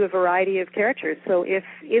can do a variety of characters. So if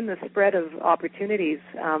in the spread of opportunities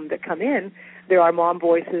that come in, there are mom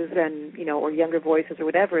voices and, or younger voices or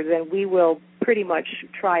whatever, then we will pretty much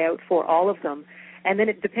try out for all of them. And then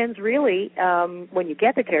it depends really, when you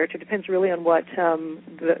get the character, it depends really on what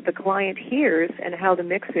the client hears and how the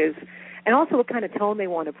mix is, and also what kind of tone they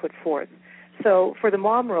want to put forth. So for the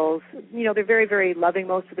mom roles, they're very, very loving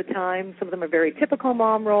most of the time. Some of them are very typical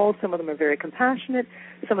mom roles. Some of them are very compassionate.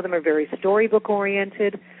 Some of them are very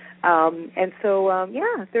storybook-oriented. And so,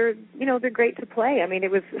 they're great to play. I mean,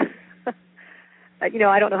 it was... I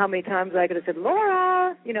don't know how many times I could have said,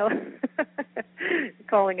 Laura,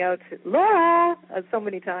 calling out, Laura, so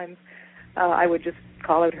many times. I would just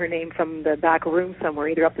call out her name from the back room somewhere,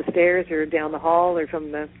 either up the stairs or down the hall or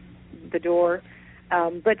from the door.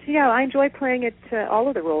 But, I enjoy playing it, all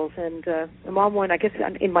of the roles. And the mom one, I guess,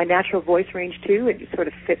 in my natural voice range, too, it sort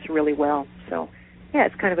of fits really well. So,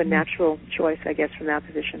 it's kind of a natural choice, I guess, from that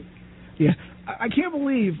position. Yeah. I can't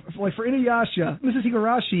believe, like for Inuyasha, Mrs.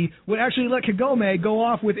 Higurashi would actually let Kagome go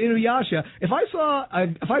off with Inuyasha. If I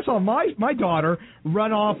saw my daughter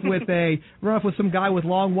run off with some guy with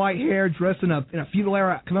long white hair dressed in a feudal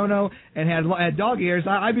era kimono and had dog ears,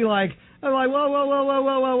 I'd be like, whoa.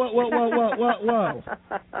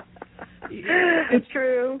 It's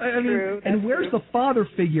true. True. And where's the father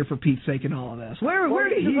figure for Pete's sake in all of this? Where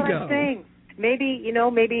did he go? I'm saying. Maybe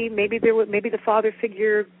the father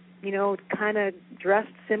figure, kind of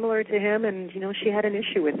dressed similar to him, and, she had an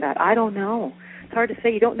issue with that. I don't know. It's hard to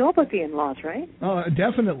say. You don't know about the in-laws, right? Oh,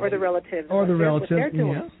 definitely. Or the relatives. Or the relatives.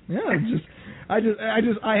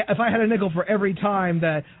 If I had a nickel for every time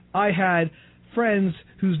that I had friends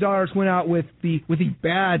whose daughters went out with the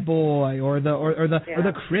bad boy or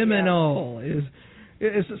the criminal.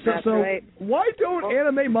 So right. Why don't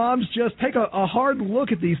anime moms just take a hard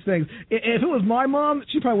look at these things? If it was my mom,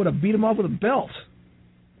 she probably would have beat him off with a belt.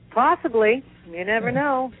 Possibly. You never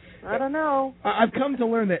know. I don't know. I've come to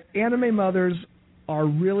learn that anime mothers are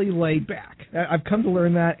really laid back. I've come to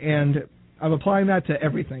learn that, and I'm applying that to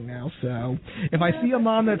everything now. So if I see a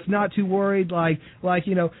mom that's not too worried, like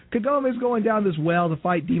Kagome's going down this well to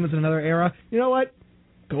fight demons in another era, you know what?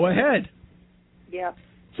 Go ahead. Yeah.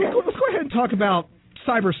 So let's go ahead and talk about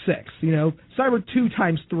Cyber 6, Cyber 2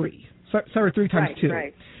 times 3, Cyber 3 times 2.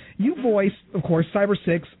 Right. You voiced, of course, Cyber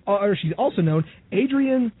 6, or she's also known,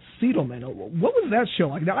 Adrian Siedelman. What was that show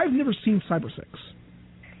like? Now, I've never seen Cyber 6.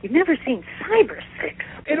 You've never seen Cyber 6?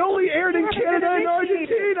 It only aired in Canada and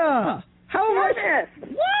Argentina. How am I?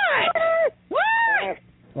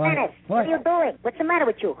 What? Dennis, what are you doing? What's the matter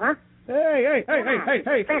with you, huh? Hey.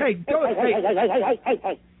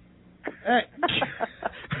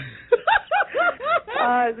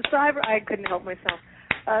 The Cyber, I couldn't help myself.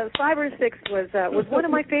 Cyber 6 was one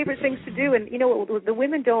of my favorite things to do, and the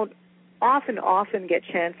women don't often get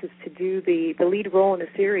chances to do the lead role in a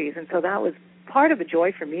series, and so that was part of the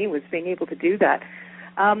joy for me, was being able to do that.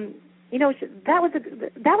 That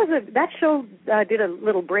show did a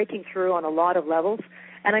little breaking through on a lot of levels,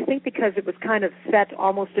 and I think because it was kind of set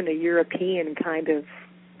almost in a European kind of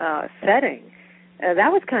setting,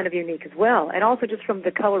 that was kind of unique as well. And also just from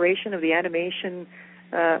the coloration of the animation,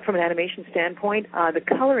 from an animation standpoint, the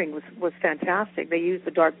coloring was fantastic. They used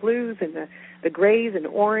the dark blues and the grays and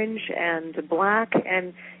orange and black,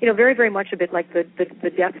 and very, very much a bit like the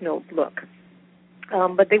Death Note look.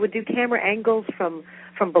 But they would do camera angles from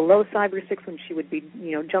below Cyber 6 when she would be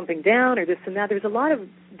jumping down or this and that. There's a lot of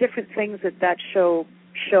different things that show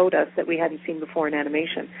showed us that we hadn't seen before in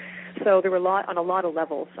animation. So there were on a lot of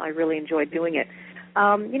levels. I really enjoyed doing it.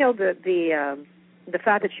 The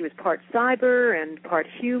fact that she was part cyber and part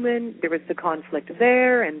human, there was the conflict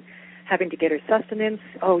there, and having to get her sustenance.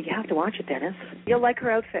 Oh, you have to watch it, Dennis. You'll like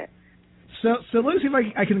her outfit. So let me see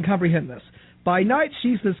if I can comprehend this. By night,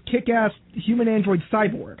 she's this kick-ass human-android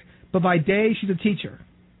cyborg, but by day, she's a teacher.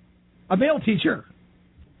 A male teacher.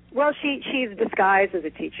 Well, she's disguised as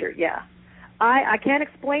a teacher, yeah. I can't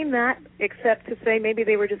explain that except to say maybe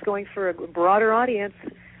they were just going for a broader audience.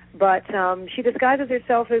 But she disguises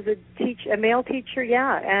herself as a male teacher,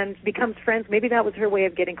 yeah, and becomes friends. Maybe that was her way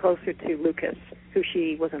of getting closer to Lucas, who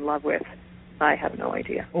she was in love with. I have no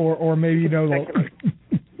idea. Or maybe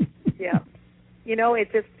Yeah,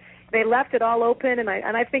 it just they left it all open, and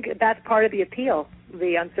I think that's part of the appeal,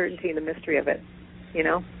 the uncertainty and the mystery of it.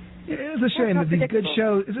 It's a shame that these good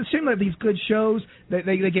shows. It's a shame that these good shows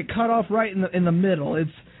they get cut off right in the middle.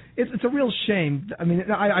 It's a real shame. I mean,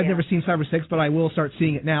 I've never seen Cyber 6, but I will start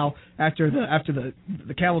seeing it now after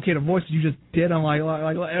the cavalcade of voices you just did. I'm like,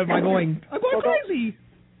 I'm going crazy.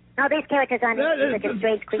 No, these characters aren't like a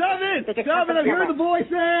straight creature. Stop it! I'm hearing the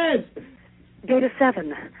voices. Data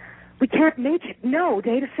 7. We can't make it. No,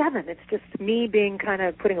 Data 7. It's just me being kind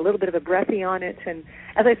of putting a little bit of a breathy on it. And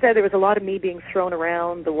as I said, there was a lot of me being thrown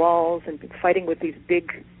around the walls and fighting with these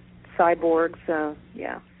big cyborgs.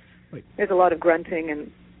 Yeah. Wait. There's a lot of grunting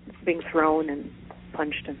and being thrown and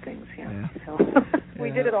punched and things. Yeah. So we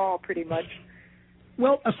did it all pretty much.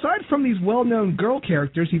 Well, aside from these well-known girl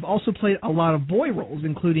characters, you've also played a lot of boy roles,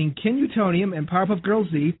 including Ken Utonium in Powerpuff Girls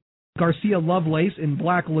Z, Garcia Lovelace in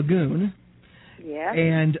Black Lagoon. Yeah.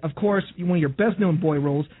 And, of course, one of your best-known boy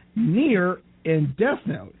roles, Nier in Death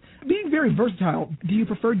Note. Being very versatile, do you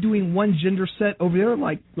prefer doing one gender set over there,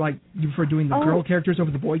 like you prefer doing the girl characters over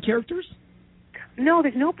the boy characters? No,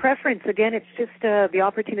 there's no preference. Again, it's just the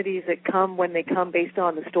opportunities that come when they come based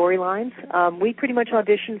on the storylines. We pretty much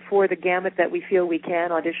audition for the gamut that we feel we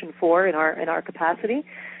can audition for in our capacity,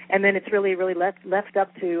 and then it's really left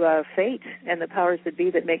up to fate and the powers that be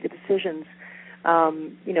that make the decisions.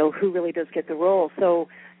 Who really does get the role. So,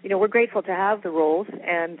 we're grateful to have the roles,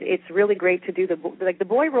 and it's really great to do the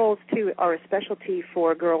boy roles, too, are a specialty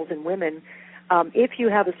for girls and women if you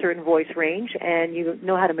have a certain voice range and you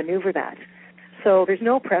know how to maneuver that. So there's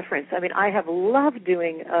no preference. I mean, I have loved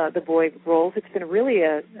doing the boy roles. It's been really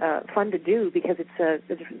fun to do because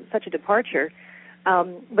it's such a departure.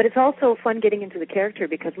 But it's also fun getting into the character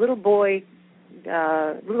because little boys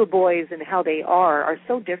and how they are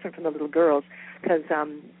so different from the little girls. Because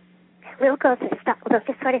little girls they'll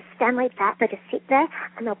just sort of stand like that. They'll just sit there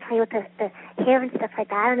and they'll play with the hair and stuff like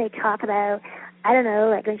that, and they talk about, I don't know,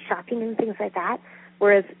 like going shopping and things like that.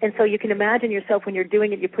 And so you can imagine yourself when you're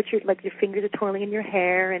doing it, you put your fingers are twirling in your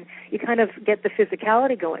hair, and you kind of get the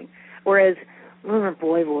physicality going. Whereas,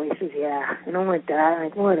 boy voices, yeah, and all like that,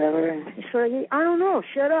 like whatever. And so I don't know,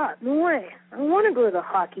 shut up, no way. I don't want to go to the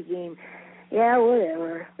hockey game. Yeah,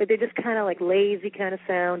 whatever. But they're just kind of like lazy kind of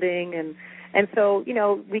sounding, and so,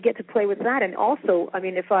 we get to play with that. And also, I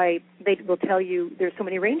mean, they will tell you there's so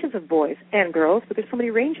many ranges of boys and girls, but there's so many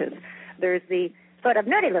ranges. There's the sort of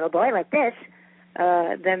nerdy little boy like this.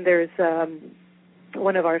 Then there's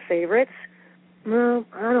one of our favorites. Well,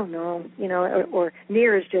 I don't know, or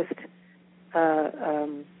Nier is just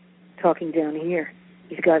talking down here.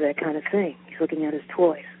 He's got that kind of thing. He's looking at his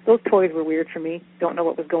toys. Those toys were weird for me. Don't know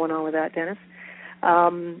what was going on with that, Dennis.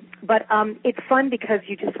 But it's fun because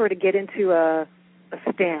you just sort of get into a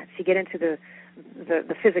stance. You get into the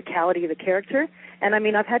physicality of the character. And, I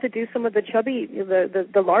mean, I've had to do some of the chubby,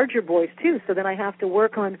 the larger boys, too. So then I have to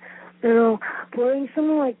work on, playing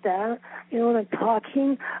something like that, and I'm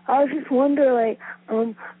talking. I was just wondering,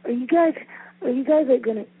 are you guys like,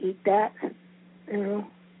 going to eat that?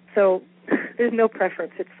 So there's no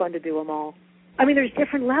preference. It's fun to do them all. I mean, there's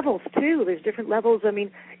different levels, too. There's different levels. I mean,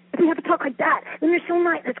 we have to talk like that. And they're so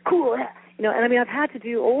nice. That's cool. And I mean, I've had to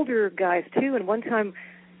do older guys too. And one time,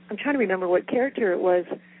 I'm trying to remember what character it was,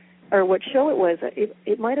 or what show it was.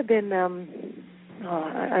 It might have been.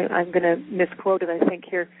 I'm going to misquote it, I think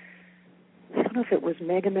here. I don't know if it was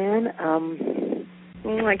Mega Man.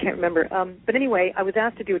 I can't remember. But anyway, I was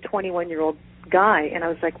asked to do a 21-year-old guy, and I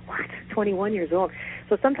was like, what? 21 years old?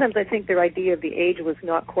 So sometimes I think their idea of the age was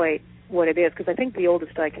not quite what it is, because I think the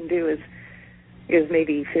oldest I can do is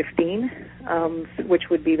maybe 15, which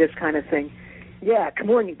would be this kind of thing. Yeah, come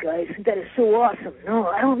on, you guys. That is so awesome. No,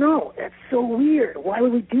 I don't know. That's so weird. Why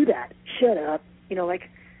would we do that? Shut up.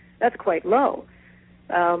 That's quite low.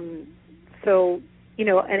 So,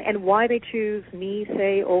 and why they choose me,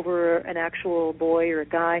 say, over an actual boy or a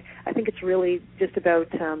guy, I think it's really just about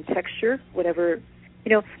texture, whatever.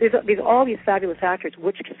 There's all these fabulous actors.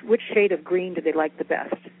 Which shade of green do they like the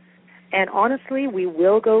best? And honestly, we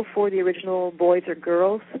will go for the original boys or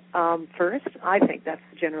girls first. I think that's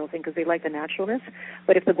the general thing because they like the naturalness.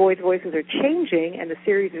 But if the boys' voices are changing and the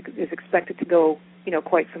series is expected to go,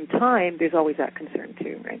 quite some time, there's always that concern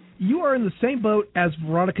too, right? You are in the same boat as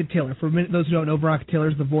Veronica Taylor. For those who don't know, Veronica Taylor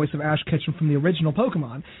is the voice of Ash Ketchum from the original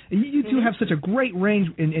Pokemon. And you two have such a great range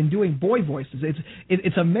in doing boy voices.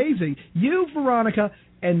 It's amazing. You, Veronica,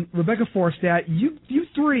 and Rebecca Forstadt, you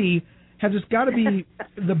three have just got to be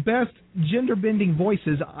the best gender-bending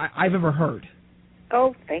voices I've ever heard.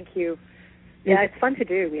 Oh, thank you. Yeah, it's fun to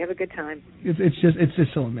do. We have a good time. It's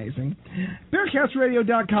just so amazing.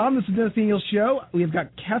 BearcastRadio.com. This is the Nathaniel Show. We have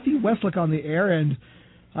got Cathy Weseluck on the air, and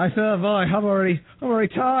I thought, boy, I'm already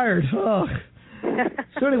tired. Ugh.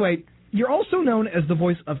 So anyway, you're also known as the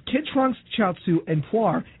voice of Kid Trunks, Chaozu, and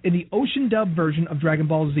Poir in the Ocean dub version of Dragon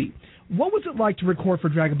Ball Z. What was it like to record for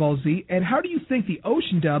Dragon Ball Z, and how do you think the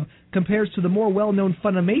Ocean dub compares to the more well-known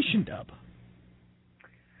Funimation dub?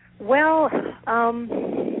 Well,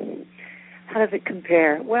 how does it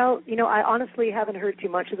compare? Well, I honestly haven't heard too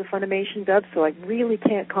much of the Funimation dub, so I really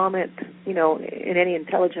can't comment, in any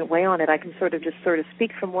intelligent way on it. I can sort of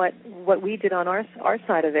speak from what we did on our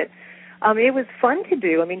side of it. It was fun to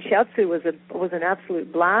do. I mean, Chaozu was an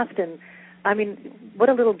absolute blast, and I mean, what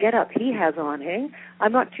a little get-up he has on, hey?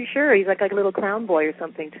 I'm not too sure. He's like a little clown boy or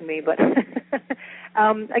something to me. But,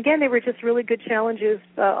 again, they were just really good challenges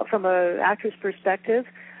from an actor's perspective.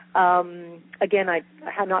 Again, I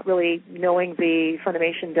had not really knowing the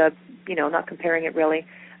Funimation dub, not comparing it really.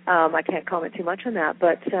 I can't comment too much on that.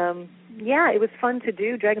 But, yeah, it was fun to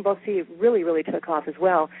do. Dragon Ball Z really, really took off as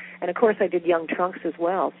well. And, of course, I did Young Trunks as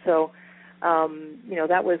well. So,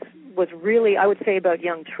 that was really, I would say about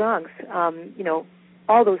Young Trunks,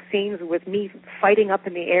 all those scenes with me fighting up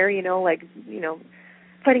in the air,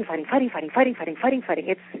 fighting.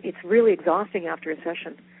 It's really exhausting after a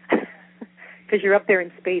session because you're up there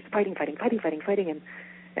in space fighting,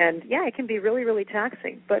 and yeah, it can be really, really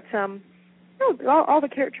taxing. But all the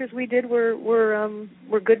characters we did were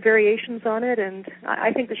good variations on it, and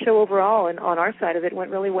I think the show overall and on our side of it went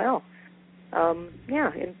really well.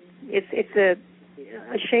 Yeah. It's a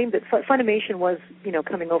shame that Funimation was,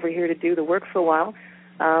 coming over here to do the work for a while.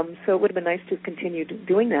 So it would have been nice to have continued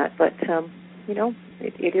doing that. But,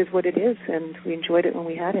 it is what it is, and we enjoyed it when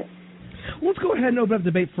we had it. Well, let's go ahead and open up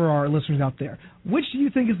debate for our listeners out there. Which do you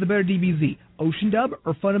think is the better DBZ, Ocean dub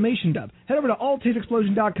or Funimation dub? Head over to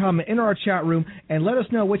alltasteexplosion.com and enter our chat room and let us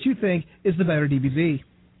know what you think is the better DBZ.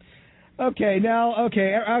 Okay, all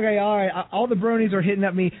right. All the bronies are hitting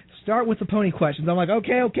at me. Start with the pony questions. I'm like,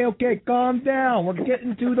 okay, calm down. We're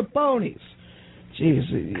getting to the ponies. Jeez,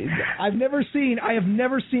 I have never seen,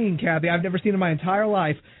 Cathy, I've never seen in my entire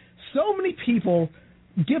life, so many people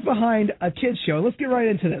get behind a kid's show. Let's get right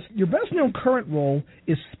into this. Your best-known current role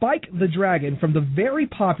is Spike the Dragon from the very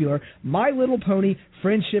popular My Little Pony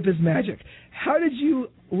Friendship is Magic. How did you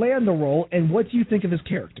land the role, and what do you think of his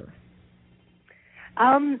character?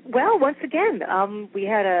 Well, once again, we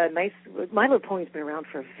had a nice. My Little Pony's been around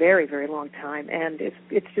for a very, very long time, and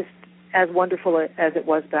it's just as wonderful as it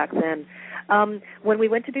was back then. When we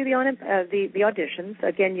went to do the auditions,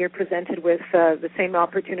 again, you're presented with the same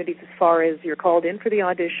opportunities as far as you're called in for the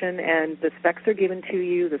audition, and the specs are given to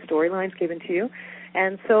you, the storyline's given to you,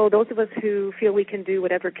 and so those of us who feel we can do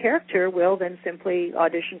whatever character will then simply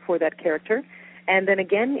audition for that character, and then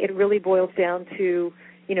again, it really boils down to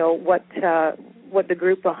what the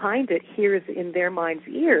group behind it hears in their mind's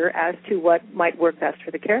ear as to what might work best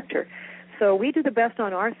for the character. So we do the best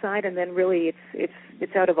on our side, and then really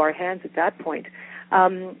it's out of our hands at that point.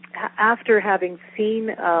 After having seen,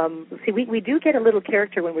 we do get a little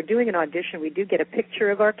character when we're doing an audition. We do get a picture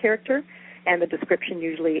of our character and the description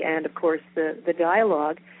usually, and of course the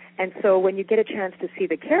dialogue. And so when you get a chance to see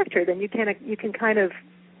the character, then you can kind of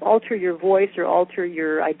alter your voice or alter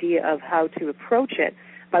your idea of how to approach it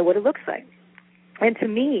by what it looks like. And to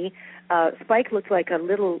me, Spike looked like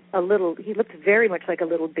he looked very much like a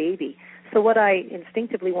little baby. So what I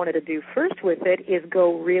instinctively wanted to do first with it is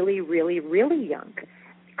go really, really, really young.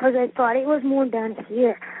 Because I thought it was more down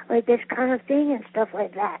here, like this kind of thing and stuff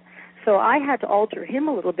like that. So I had to alter him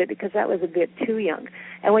a little bit because that was a bit too young.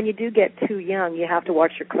 And when you do get too young, you have to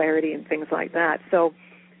watch your clarity and things like that. So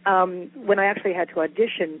when I actually had to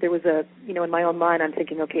audition, there was in my own mind, I'm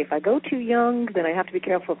thinking, okay, if I go too young, then I have to be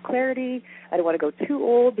careful of clarity. I don't want to go too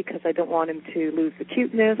old because I don't want him to lose the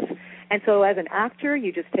cuteness. And so as an actor,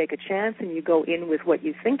 you just take a chance and you go in with what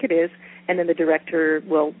you think it is, and then the director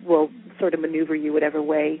will sort of maneuver you whatever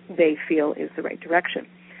way they feel is the right direction.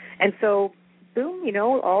 And so, boom,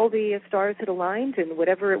 all the stars had aligned, and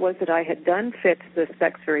whatever it was that I had done fit the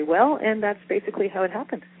specs very well, and that's basically how it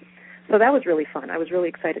happened. So that was really fun. I was really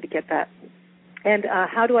excited to get that. And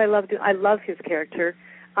how do I love I love his character.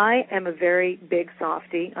 I am a very big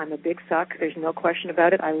softie. I'm a big suck. There's no question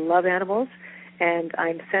about it. I love animals, and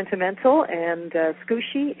I'm sentimental and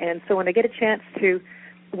squishy. And so when I get a chance to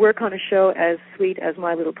work on a show as sweet as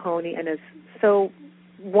My Little Pony and as so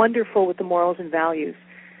wonderful with the morals and values,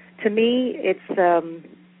 to me,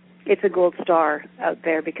 it's a gold star out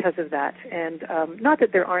there because of that. And not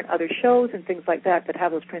that there aren't other shows and things like that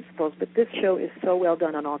have those principles, but this show is so well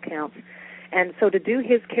done on all counts. And so to do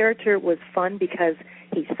his character was fun because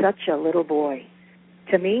he's such a little boy.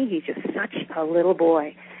 To me, he's just such a little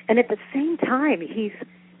boy. And at the same time, he's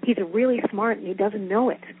really smart and he doesn't know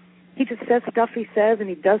it. He just says stuff he says and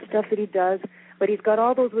he does stuff that he does, but he's got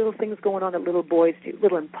all those little things going on that little boys do,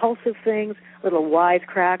 little impulsive things, little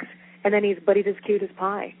wisecracks, and then he's as cute as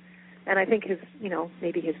pie. And I think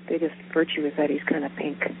maybe his biggest virtue is that he's kind of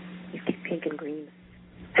pink. He's pink and green.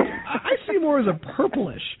 I see more as a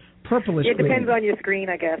purplish It depends on your screen,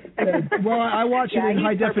 I guess. Well, I watch it in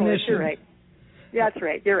high definition. You're right. Yeah, that's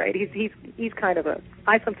right. You're right. He's kind of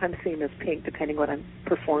I sometimes see him as pink, depending what I'm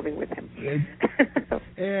performing with him.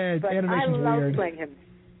 And but animation's I love weird. playing him.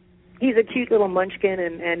 He's a cute little munchkin,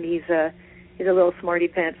 and he's a little smarty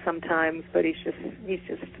pants sometimes, but he's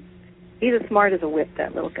as smart as a whip,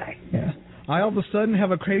 that little guy. Yeah. I all of a sudden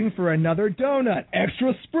have a craving for another donut,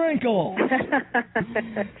 extra sprinkles.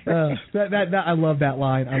 I love that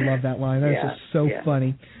line. That's just so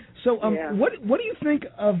funny. So, what do you think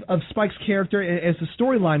of Spike's character as the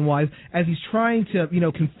storyline wise, as he's trying to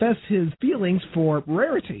confess his feelings for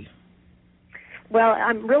Rarity? Well,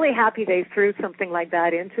 I'm really happy they threw something like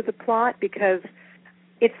that into the plot because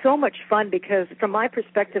it's so much fun. Because from my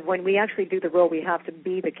perspective, when we actually do the role, we have to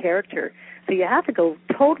be the character. So you have to go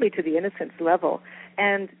totally to the innocence level.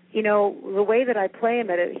 And, the way that I play him,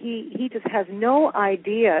 he just has no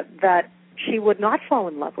idea that she would not fall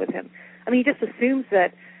in love with him. I mean, he just assumes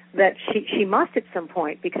that she must at some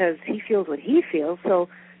point because he feels what he feels, so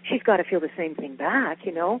she's got to feel the same thing back,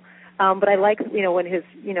 But I like, when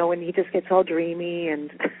he just gets all dreamy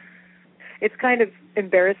and it's kind of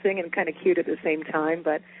embarrassing and kind of cute at the same time.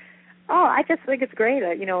 But I just think it's great.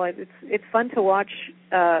 It's fun to watch.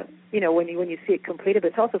 When you see it completed, but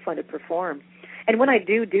it's also fun to perform. And when I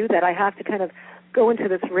do that, I have to kind of go into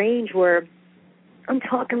this range where I'm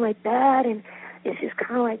talking like that, and it's just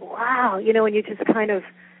kind of like wow, and you just kind of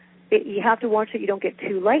you have to watch it. You don't get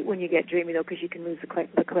too light when you get dreamy though, because you can lose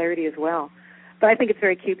the clarity as well. But I think it's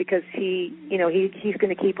very cute because he's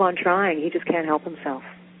going to keep on trying. He just can't help himself.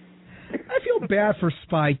 I feel bad for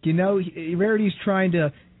Spike. Rarity's trying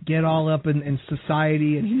to get all up in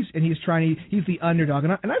society, and he's the underdog,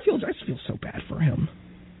 and I just feel so bad for him.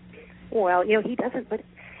 Well, he doesn't, but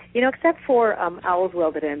except for Owl's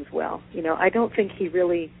Well That Ends Well. I don't think he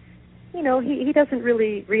really, he doesn't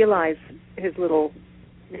really realize his little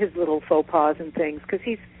faux pas and things because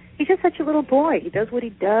he's just such a little boy. He does what he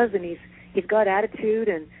does, and he's got attitude,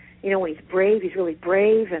 and when he's brave, he's really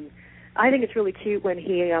brave, and I think it's really cute when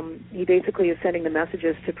he basically is sending the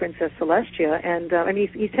messages to Princess Celestia, and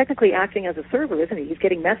he's technically acting as a server, isn't he? He's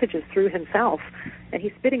getting messages through himself, and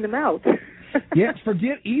he's spitting them out. Yeah,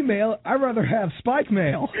 forget email. I'd rather have Spike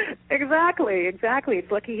mail. Exactly.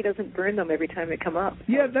 It's lucky he doesn't burn them every time they come up.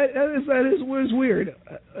 Yeah, that is weird.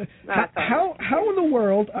 How in the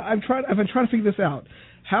world? I've been trying to figure this out.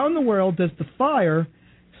 How in the world does the Fire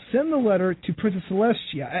send the letter to Princess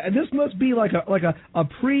Celestia? And this must be like a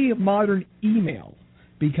pre-modern email,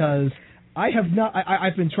 because I've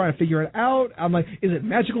been trying to figure it out. I'm like, is it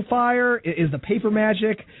magical fire? Is the paper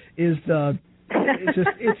magic? Is the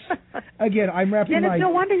Again, I'm wrapping Dennis, my... no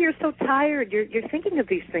wonder you're so tired. You're thinking of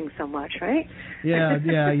these things so much, right?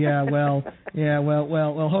 Yeah. Well.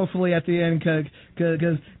 Hopefully at the end, because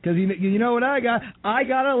you know what I got? I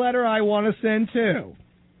got a letter I want to send too.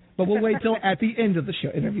 But we'll wait till at the end of the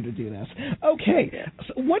show interview to do this. Okay,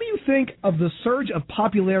 so what do you think of the surge of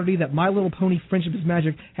popularity that My Little Pony Friendship is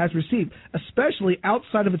Magic has received, especially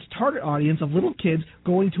outside of its target audience of little kids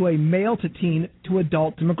going to a male to teen to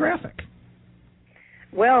adult demographic?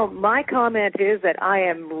 Well, my comment is that I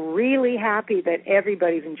am really happy that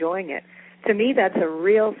everybody's enjoying it. To me, that's a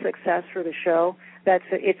real success for the show.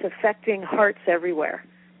 It's affecting hearts everywhere.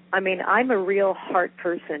 I mean, I'm a real heart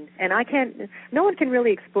person, and no one can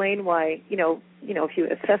really explain why, if you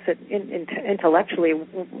assess it intellectually,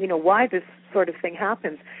 why this sort of thing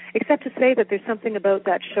happens, except to say that there's something about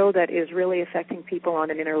that show that is really affecting people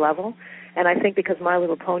on an inner level. And I think because My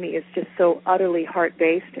Little Pony is just so utterly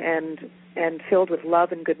heart-based and filled with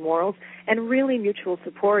love and good morals and really mutual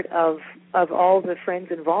support of all the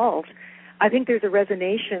friends involved, I think there's a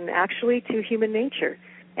resonation actually to human nature.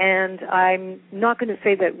 And I'm not going to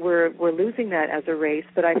say that we're losing that as a race,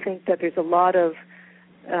 but I think that there's a lot of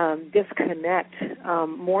disconnect,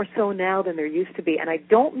 more so now than there used to be. And I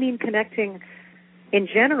don't mean connecting in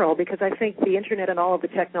general, because I think the Internet and all of the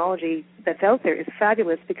technology that's out there is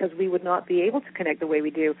fabulous, because we would not be able to connect the way we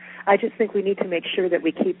do. I just think we need to make sure that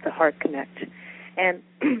we keep the heart connect. And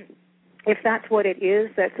if that's what it is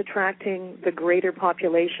that's attracting the greater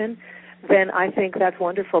population, then I think that's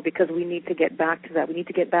wonderful, because we need to get back to that. We need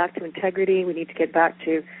to get back to integrity. We need to get back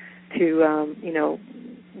to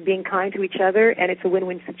being kind to each other, and it's a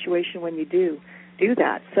win-win situation when you do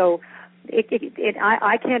that. So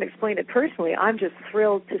I can't explain it personally. I'm just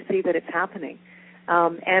thrilled to see that it's happening,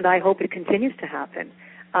 and I hope it continues to happen.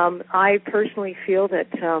 I personally feel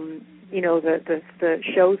that the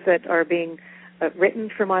shows that are being written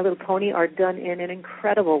for My Little Pony are done in an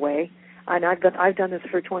incredible way. And I've done this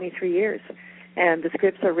for 23 years, and the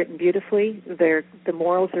scripts are written beautifully. The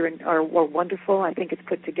morals are wonderful. I think it's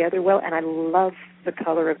put together well, and I love the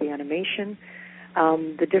color of the animation,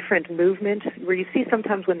 the different movement where you see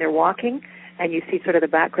sometimes when they're walking, and you see sort of the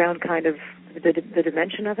background kind of the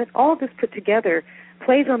dimension of it. All of this put together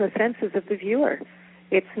plays on the senses of the viewer.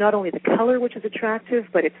 It's not only the color which is attractive,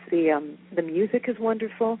 but it's the music is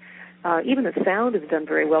wonderful. Even the sound is done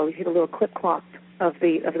very well. You hear the little clip clop of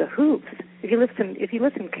the hooves. If you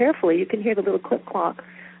listen carefully, you can hear the little clip clop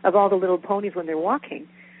of all the little ponies when they're walking.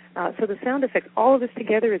 So the sound effects, all of this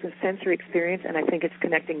together is a sensory experience, and I think it's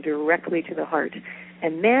connecting directly to the heart.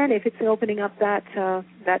 And man, if it's opening up that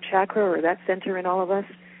chakra or that center in all of us,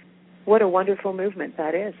 what a wonderful movement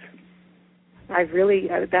that is.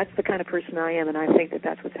 That's the kind of person I am, and I think that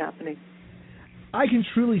that's what's happening. I can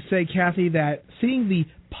truly say, Cathy, that seeing the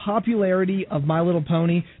popularity of My Little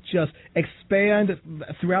Pony just expand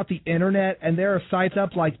throughout the Internet, and there are sites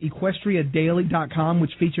up like EquestriaDaily.com,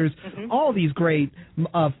 which features all these great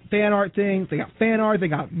fan art things. They got fan art, they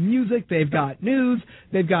got music, they've got news,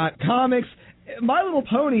 they've got comics. My Little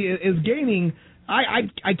Pony is gaining, I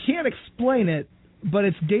can't explain it, but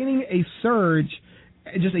it's gaining a surge,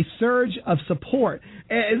 just a surge of support.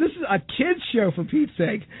 And this is a kid's show, for Pete's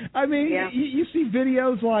sake. I mean, you see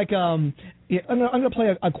videos like, I'm going to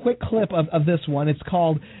play a quick clip of this one. It's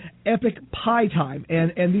called Epic Pie Time.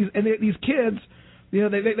 And these kids,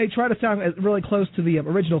 they try to sound really close to the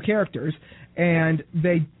original characters, and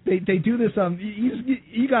they do this.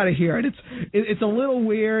 You got to hear it. It's a little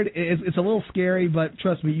weird. It's a little scary, but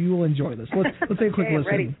trust me, you will enjoy this. Let's take a quick listen.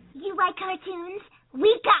 Ready. You like cartoons?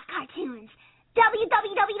 We got cartoons.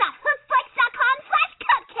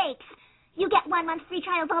 www.hoofbreaks.com/cupcakes. You get 1 month free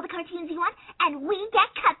trial of all the cartoons you want, and we get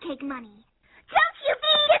cupcake money. Don't you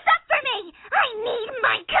this up for me? I need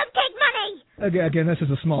my cupcake money. Again, this is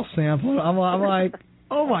a small sample. I'm like,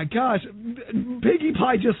 oh my gosh, Piggy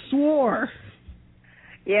Pie just swore.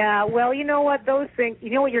 Yeah, well, you know what, those things,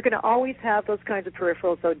 you're going to always have those kinds of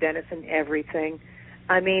peripherals, though, Dennis, in everything.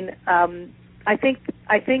 I mean, I think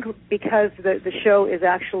because the show is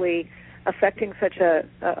actually affecting such a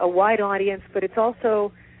wide audience, but it's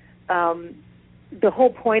also the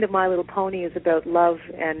whole point of My Little Pony is about love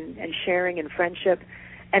and sharing and friendship.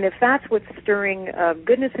 And if that's what's stirring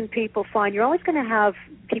goodness in people, fine. You're always going to have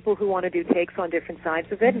people who want to do takes on different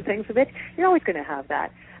sides of it and things of it. You're always going to have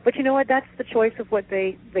that. But you know what? That's the choice of what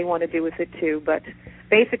they want to do with it, too. But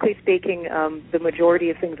basically speaking, the majority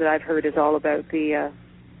of things that I've heard is all about the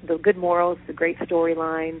good morals, the great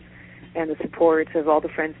storylines, and the support of all the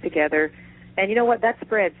friends together. And you know what? That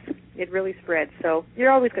spreads. It really spreads. So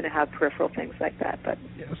you're always going to have peripheral things like that, but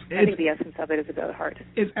I think the essence of it is about heart.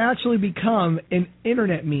 It's actually become an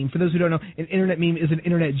internet meme. For those who don't know, an internet meme is an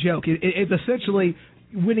internet joke. It's essentially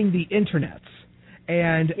winning the internets.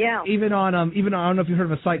 And even on I don't know if you've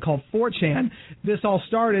heard of a site called 4chan. This all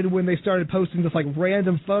started when they started posting just like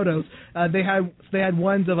random photos. They had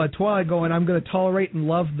ones of a Twilight going, "I'm going to tolerate and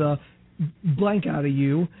love the blank out of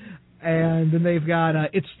you," and then they've got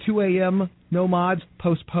 "It's 2 a.m. no mods,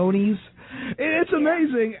 post ponies." It's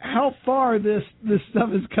amazing how far this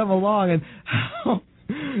stuff has come along, and how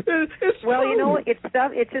it's well, you know, it's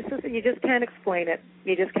stuff. It's just you just can't explain it.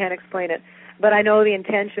 You just can't explain it. But I know the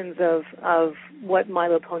intentions of what My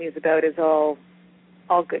Little Pony is about is all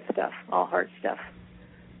good stuff, all heart stuff.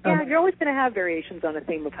 Yeah, you're always going to have variations on a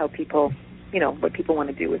theme of how people, what people want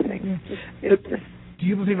to do with things. Do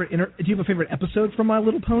you have a favorite episode from My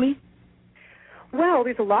Little Pony? Well,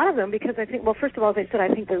 there's a lot of them because I think, well, first of all, as I said, I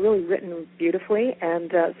think they're really written beautifully,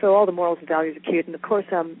 and so all the morals and values are cute. And of course,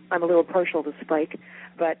 I'm a little partial to Spike,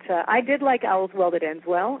 but I did like Owl's Well That Ends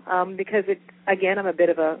Well because I'm a bit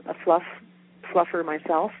of a fluffer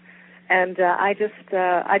myself, and I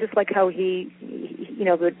just like how he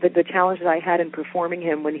the challenge that I had in performing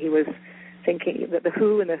him when he was thinking the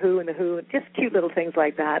who and the who and the who, just cute little things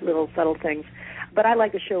like that, little subtle things. But I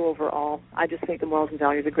like the show overall. I just think the morals and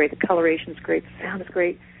values are great. The coloration's great. The sound is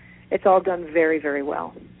great. It's all done very, very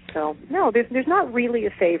well. So no, there's not really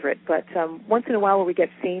a favorite, but once in a while where we get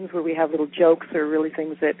scenes where we have little jokes or really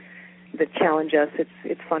things that challenge us,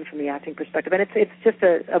 it's fun from the acting perspective, and it's just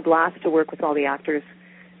a blast to work with all the actors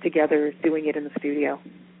together doing it in the studio.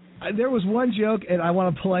 There was one joke, and I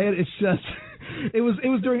want to play it. It's just, it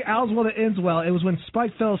was during Owl's Well That Ends Well. It was when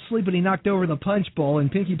Spike fell asleep and he knocked over the punch bowl,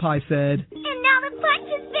 and Pinkie Pie said, "And now the punch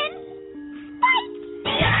has been spiked."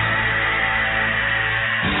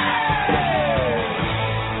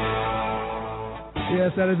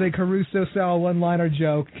 Yes, that is a Caruso-style one-liner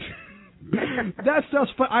joke. That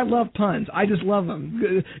stuff's fun. I love puns. I just love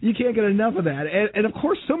them. You can't get enough of that. And of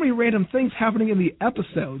course, so many random things happening in the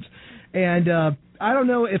episodes. And I don't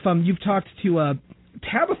know if you've talked to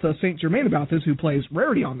Tabitha St. Germain about this, who plays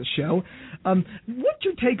Rarity on the show. What's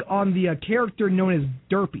your take on the character known as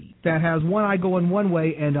Derpy, that has one eye going one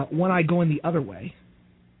way and one eye going the other way?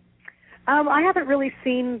 I haven't really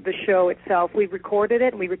seen the show itself. We recorded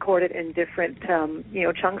it, and we record it in different,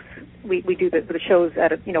 chunks. We do the shows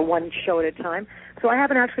at one show at a time. So I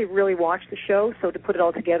haven't actually really watched the show. So to put it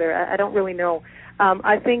all together, I don't really know.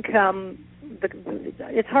 I think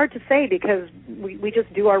it's hard to say because we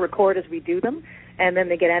just do our record as we do them, and then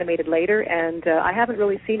they get animated later. And I haven't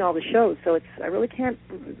really seen all the shows, so I really can't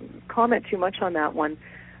comment too much on that one.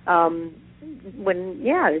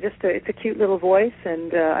 It's a cute little voice,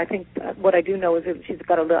 and I think what I do know is that she's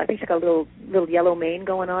got a little yellow mane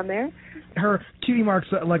going on there. Her cutie marks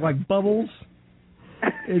like bubbles.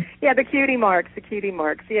 Yeah, the cutie marks.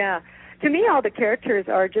 Yeah, to me, all the characters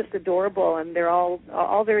are just adorable, and they're all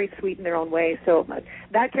very sweet in their own way. So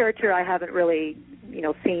that character I haven't really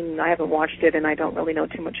seen. I haven't watched it, and I don't really know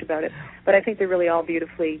too much about it. But I think they're really all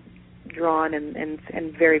beautifully drawn and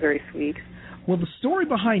very, very sweet. Well, the story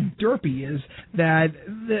behind Derpy is that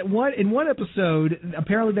in one episode,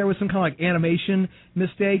 apparently there was some kind of like animation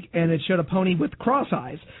mistake, and it showed a pony with cross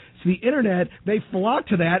eyes. So the internet, they flocked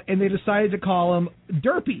to that, and they decided to call him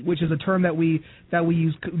Derpy, which is a term that we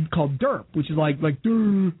use called derp, which is like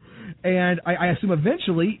derp. And I assume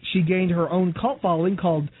eventually she gained her own cult following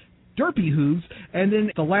called Derpy Hooves, and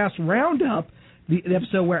then the last roundup, the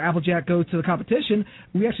episode where Applejack goes to the competition,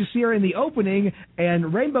 we actually see her in the opening,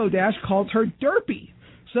 and Rainbow Dash calls her Derpy.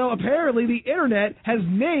 So apparently the internet has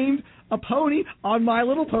named a pony on My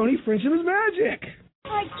Little Pony Friendship is Magic.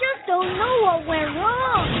 I just don't know what went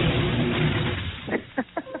wrong.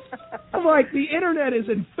 I'm like, the internet is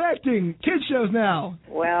infecting kids shows now.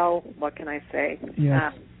 Well, what can I say?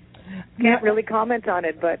 Yes. Can't really comment on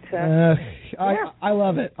it, but... I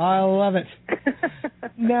love it. I love it.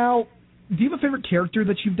 Now... do you have a favorite character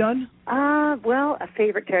that you've done? Well, a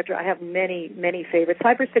favorite character. I have many, many favorites.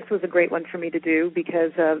 Cyber 6 was a great one for me to do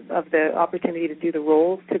because of the opportunity to do the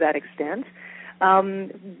roles to that extent.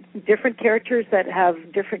 Different characters that have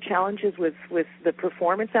different challenges with the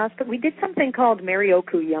performance aspect. We did something called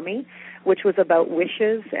Marioku Yummy, which was about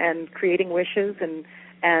wishes and creating wishes, and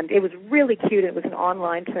it was really cute. It was an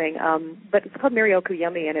online thing, but it's called Marioku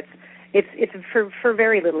Yummy, and it's for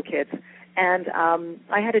very little kids. And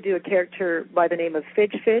I had to do a character by the name of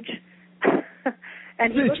Fidge,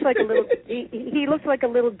 and he looks like a little he looks like a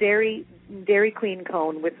little Dairy Queen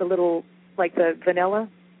cone with the little, like the vanilla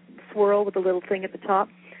swirl with the little thing at the top.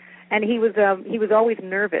 And he was always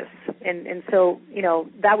nervous and so, you know,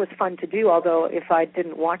 that was fun to do, although if I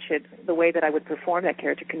didn't watch it, the way that I would perform that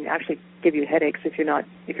character can actually give you headaches if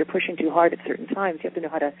you're pushing too hard at certain times. You have to know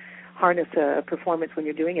how to harness a performance when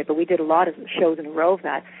you're doing it. But we did a lot of shows in a row of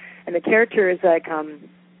that. And the character is like,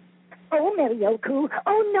 oh, Marioku,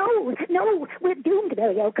 oh, no, we're doomed,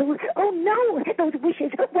 Marioku. Oh, no, those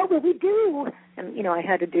wishes, what will we do? And, you know, I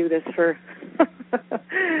had to do this for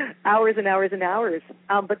hours and hours and hours.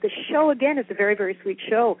 But the show, again, is a very, very sweet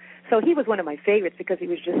show. So he was one of my favorites because he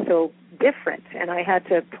was just so different, and I had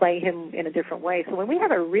to play him in a different way. So when we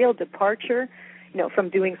have a real departure, you know, from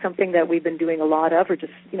doing something that we've been doing a lot of, or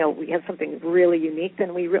just, you know, we have something really unique,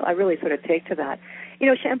 then I really sort of take to that. You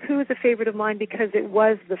know, Shampoo is a favorite of mine because it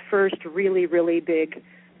was the first really, really big,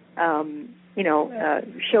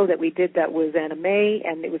 show that we did that was anime,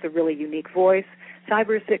 and it was a really unique voice.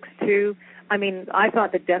 Cyber 6 too. I mean, I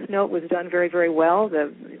thought that Death Note was done very, very well.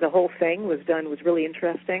 The whole thing was really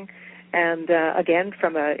interesting. And again,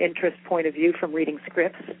 from an interest point of view, from reading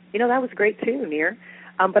scripts, you know, that was great too, Near.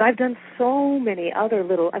 But I've done so many other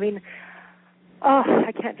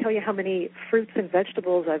I can't tell you how many fruits and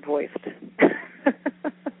vegetables I've voiced.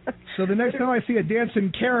 So the next time I see a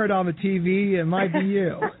dancing carrot on the TV, it might be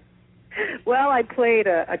you. Well, I played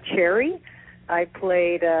a cherry. I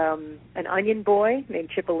played an onion boy named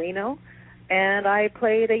Cipollino, and I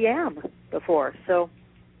played a yam before. So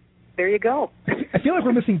there you go. I feel like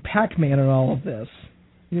we're missing Pac-Man in all of this.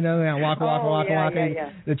 You know, waka,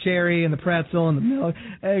 the cherry and the pretzel and the milk.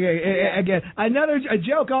 Again, a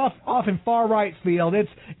joke off in far right field. It's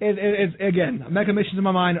again, Mecha Missions in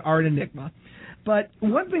my mind are an enigma. But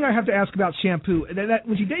one thing I have to ask about Shampoo, that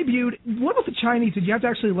when she debuted, what was the Chinese? Did you have to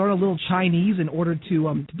actually learn a little Chinese in order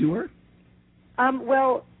to do her?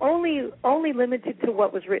 Well, only limited to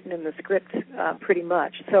what was written in the script, pretty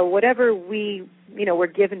much. So whatever we, were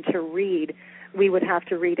given to read, we would have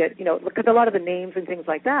to read it, because a lot of the names and things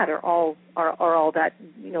like that are all that,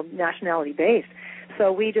 nationality based.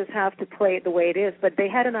 So we just have to play it the way it is. But they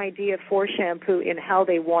had an idea for Shampoo in how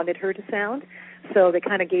they wanted her to sound. So they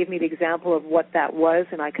kind of gave me the example of what that was,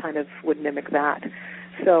 and I kind of would mimic that.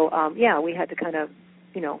 So, we had to kind of,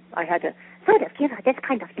 I had to sort of give her this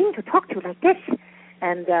kind of thing to talk to like this.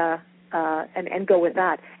 And go with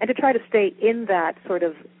that. And to try to stay in that sort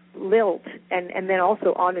of lilt and then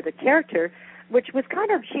also honor the character, which was kind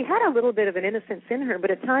of, she had a little bit of an innocence in her, but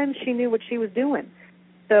at times she knew what she was doing.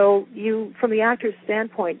 So you, from the actor's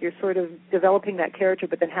standpoint, you're sort of developing that character,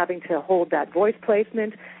 but then having to hold that voice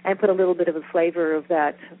placement and put a little bit of a flavor of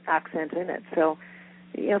that accent in it. So,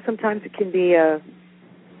 sometimes it can be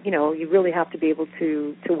you really have to be able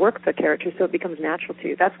to work the character so it becomes natural to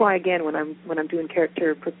you. That's why, again, when I'm doing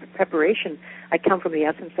character preparation, I come from the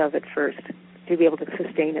essence of it first to be able to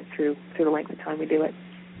sustain it through the length of time we do it.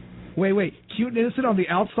 Wait, cute and innocent on the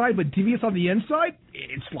outside, but devious on the inside?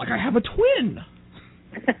 It's like I have a twin.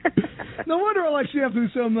 No wonder I like Shampoo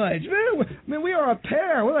so much. Man, we are a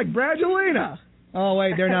pair. We're like Brangelina. Oh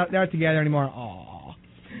wait, they're not together anymore. Aw.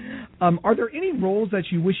 Are there any roles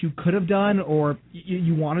that you wish you could have done or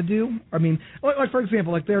you want to do? I mean, like for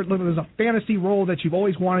example, like there's a fantasy role that you've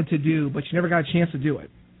always wanted to do, but you never got a chance to do it.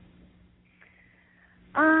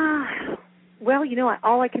 Well,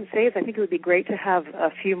 all I can say is I think it would be great to have a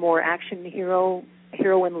few more action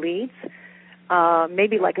heroine leads.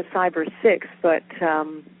 Maybe like a Cyber 6, but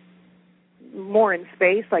more in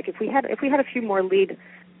space. Like if we had a few more leading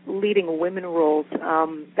women roles,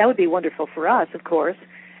 that would be wonderful for us, of course,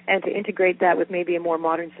 and to integrate that with maybe a more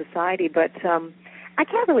modern society. But I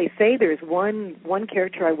can't really say there's one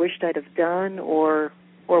character I wished I'd have done or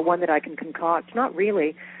one that I can concoct. Not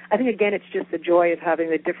really. I think again it's just the joy of having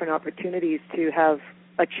the different opportunities to have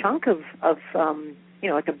a chunk of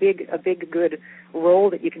like a big good role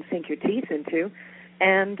that you can sink your teeth into,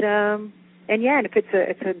 and if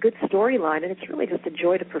it's a good storyline, and it's really just a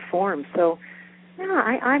joy to perform. So,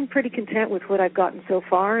 I'm pretty content with what I've gotten so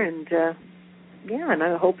far, and and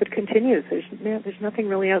I hope it continues. There's nothing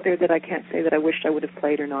really out there that I can't say that I wished I would have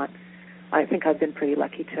played or not. I think I've been pretty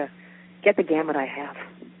lucky to get the gamut I have.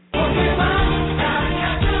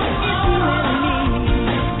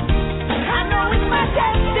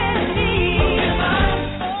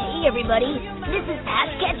 Hey everybody, this is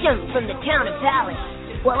Ash Ketchum from the town of Palace.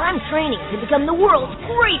 Well, I'm training to become the world's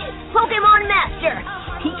greatest Pokemon Master.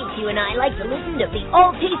 Pikachu and I like to listen to the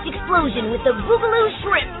All-Taste Explosion with the Boogaloo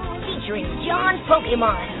Shrimp, featuring John's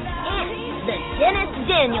Pokemon, and the Dennis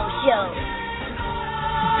Daniels Show.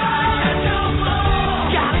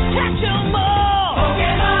 Gotta catch 'em all!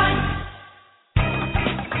 Pokemon!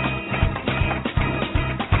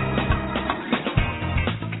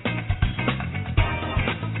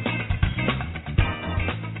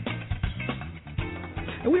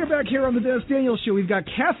 back here on the Dennis Daniels Show. We've got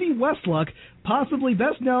Cathy Weseluck, possibly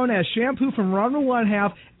best known as Shampoo from Ron One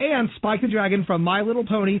Half, and Spike the Dragon from My Little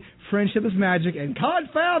Pony, Friendship is Magic, and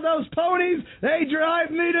confound those ponies, they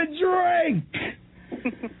drive me to drink!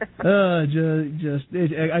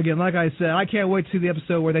 Again, like I said, I can't wait to see the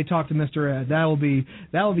episode where they talk to Mr. Ed. That will be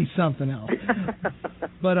something else.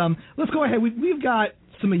 But let's go ahead. We've got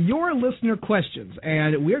some of your listener questions,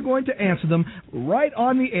 and we're going to answer them right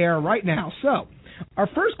on the air right now. So, our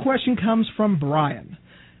first question comes from Brian,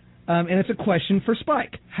 and it's a question for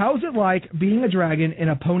Spike. How's it like being a dragon in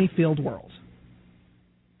a pony-filled world?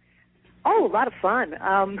 Oh, a lot of fun.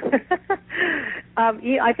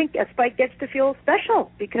 I think Spike gets to feel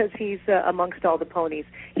special because he's amongst all the ponies.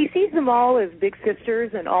 He sees them all as big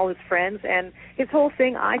sisters and all his friends, and his whole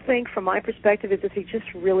thing, I think, from my perspective, is that he just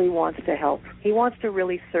really wants to help. He wants to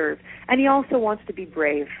really serve, and he also wants to be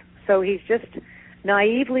brave. So he's just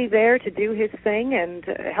naively there to do his thing and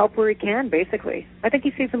help where he can, basically. I think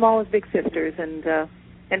he sees them all as big sisters and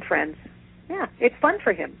friends. Yeah, it's fun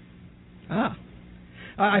for him. Ah.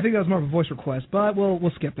 I think that was more of a voice request, but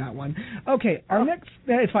we'll skip that one. Okay, our next...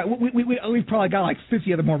 It's fine. We've probably got like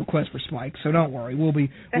 50 other more requests for Spike, so don't worry.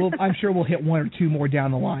 I'm sure we'll hit one or two more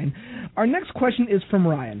down the line. Our next question is from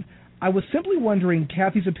Ryan. I was simply wondering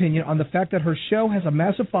Cathy's opinion on the fact that her show has a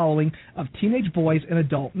massive following of teenage boys and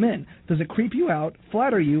adult men. Does it creep you out,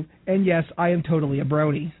 flatter you, and yes, I am totally a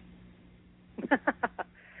brony.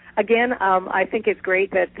 Again, I think it's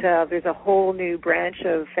great that there's a whole new branch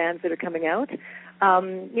of fans that are coming out.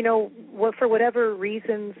 For whatever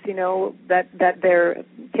reasons, that they're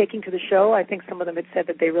taking to the show, I think some of them had said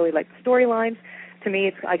that they really like the storylines. To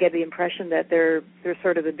me, I get the impression that they're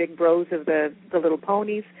sort of the big bros of the little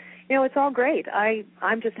ponies. It's all great.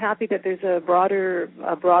 I'm just happy that there's a broader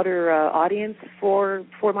audience for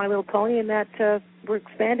My Little Pony, and that we're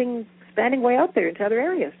expanding way out there into other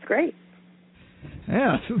areas. It's great.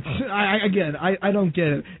 Yeah, I don't get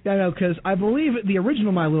it. I know, because I believe the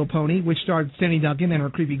original My Little Pony, which starred Sandy Duncan and her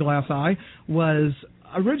creepy glass eye, was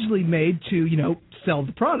originally made to, sell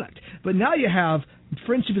the product. But now you have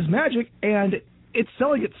Friendship is Magic, and it's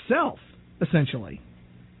selling itself, essentially.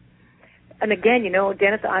 And again,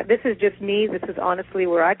 Dennis, this is just me. This is honestly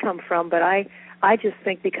where I come from, but I just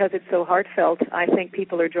think because it's so heartfelt, I think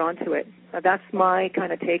people are drawn to it. That's my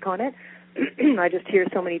kind of take on it. I just hear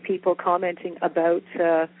so many people commenting about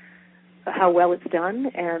how well it's done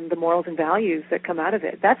and the morals and values that come out of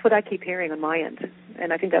it. That's what I keep hearing on my end,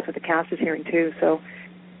 and I think that's what the cast is hearing too. So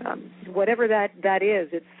whatever that is,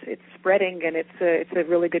 it's spreading, and it's a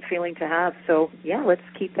really good feeling to have. So yeah, let's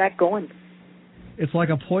keep that going. It's like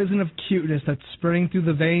a poison of cuteness that's spreading through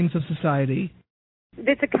the veins of society.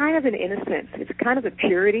 It's a kind of an innocence. It's a kind of a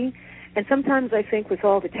purity. And sometimes I think with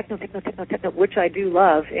all the techno, which I do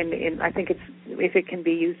love, and I think if it can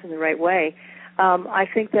be used in the right way, I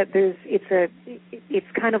think that it's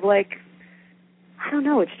kind of like, I don't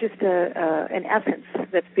know, it's just an essence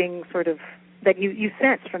that's being sort of, that you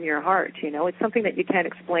sense from your heart, It's something that you can't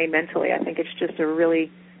explain mentally. I think it's just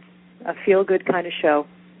a feel-good kind of show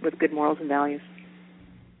with good morals and values.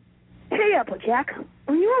 Hey, Applejack,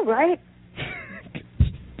 are you all right?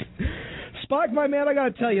 Spike, my man, I got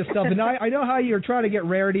to tell you something. I know how you're trying to get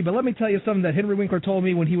Rarity, but let me tell you something that Henry Winkler told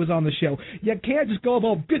me when he was on the show. You can't just go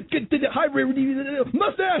about, hi, Rarity,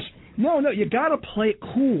 mustache. No, you got to play it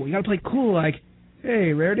cool. You got to play cool like,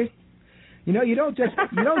 hey, Rarity. You don't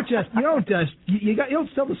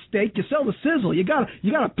sell the steak, you sell the sizzle. You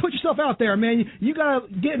gotta put yourself out there, man. You gotta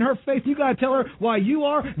get in her face. You gotta tell her why you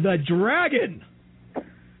are the dragon.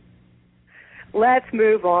 Let's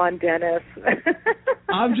move on, Dennis.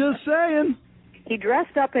 I'm just saying. He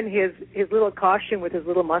dressed up in his little costume with his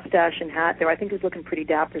little mustache and hat there. I think he was looking pretty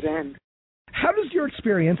dapper then. How does your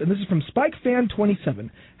experience, and this is from SpikeFan27,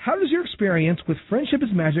 how does your experience with Friendship is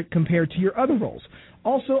Magic compare to your other roles?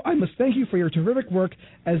 Also, I must thank you for your terrific work,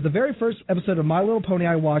 as the very first episode of My Little Pony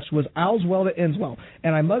I watched was All's Well That Ends Well,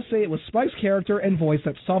 and I must say it was Spike's character and voice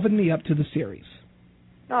that softened me up to the series.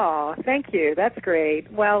 Oh, thank you. That's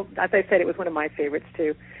great. Well, as I said, it was one of my favorites,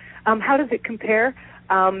 too. How does it compare?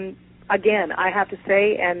 Again, I have to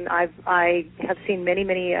say, and I have seen many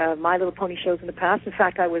My Little Pony shows in the past. In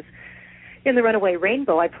fact, I was in The Runaway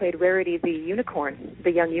Rainbow. I played Rarity the unicorn,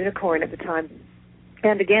 the young unicorn at the time.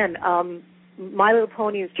 And again, My Little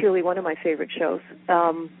Pony is truly one of my favorite shows.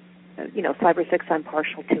 Cyber 6 I'm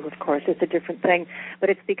partial to, of course. It's a different thing. But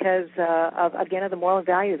it's because of the moral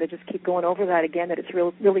values. I just keep going over that again, that it's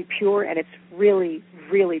really pure and it's really,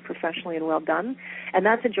 really professionally and well done. And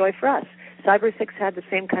that's a joy for us. Cyber 6 had the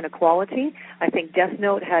same kind of quality. I think Death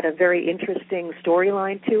Note had a very interesting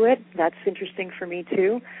storyline to it. That's interesting for me,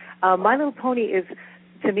 too. My Little Pony is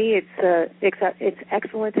to me, it's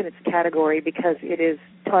excellent in its category because it is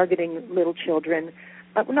targeting little children,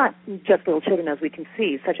 not just little children as we can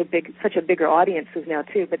see, such a bigger audiences now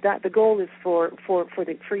too. But the goal is for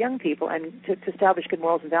young people and to establish good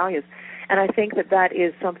morals and values. And I think that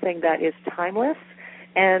is something that is timeless.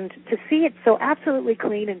 And to see it so absolutely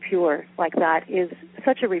clean and pure like that is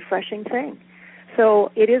such a refreshing thing.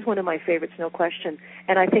 So it is one of my favorites, no question.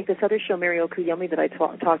 And I think this other show, Marioku Yumi, that I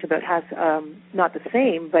talked about has not the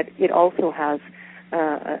same, but it also has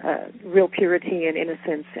real purity and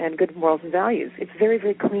innocence and good morals and values. It's very,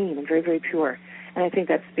 very clean and very, very pure. And I think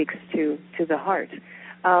that speaks to the heart.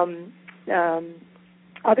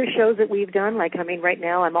 Other shows that we've done, right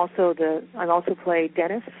now I'm also play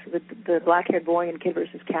Dennis, the black-haired boy in Kid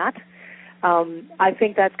vs. Cat. I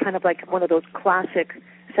think that's kind of like one of those classic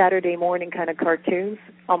Saturday morning kind of cartoons,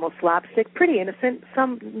 almost slapstick, pretty innocent.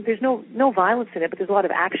 There's no violence in it, but there's a lot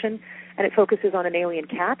of action, and it focuses on an alien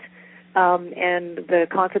cat and the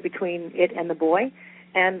conflict between it and the boy.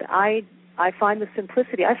 And I find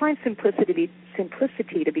simplicity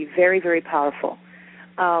to be very, very powerful.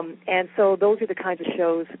 And so those are the kinds of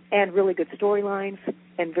shows, and really good storylines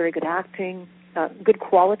and very good acting. Good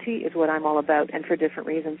quality is what I'm all about, and for different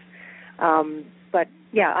reasons. But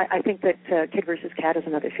yeah, I think that Kid vs. Cat is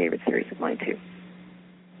another favorite series of mine too.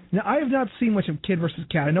 Now, I have not seen much of Kid vs.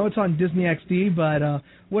 Cat. I know it's on Disney XD, but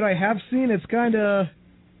what I have seen, it's kind of,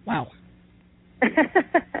 wow.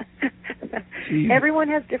 Everyone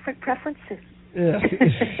has different preferences. Yeah.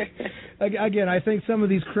 Again, I think some of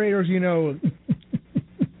these creators,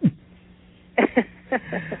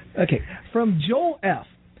 Okay, from Joel F.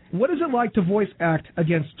 What is it like to voice act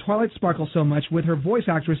against Twilight Sparkle so much with her voice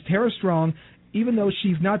actress Tara Strong, even though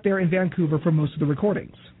she's not there in Vancouver for most of the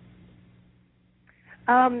recordings?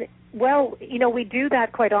 Well, we do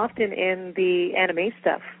that quite often in the anime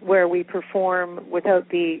stuff, where we perform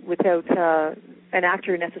without an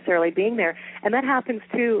actor necessarily being there, and that happens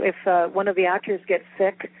too if one of the actors gets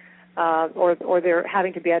sick. Or they're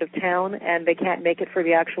having to be out of town and they can't make it for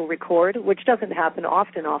the actual record, which doesn't happen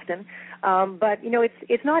often. But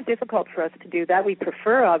it's not difficult for us to do that. We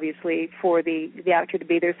prefer, obviously, for the actor to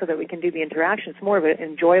be there so that we can do the interaction. It's more of an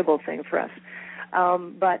enjoyable thing for us.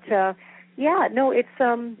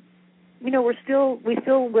 We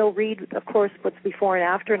still will read, of course, what's before and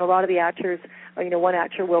after, and a lot of the actors, one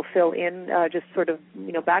actor will fill in, just sort of,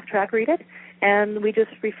 backtrack read it, and we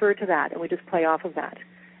just refer to that and we just play off of that.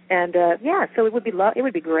 And so it would be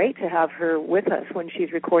great to have her with us when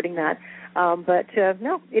she's recording that. But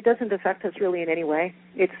no, it doesn't affect us really in any way.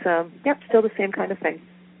 It's still the same kind of thing.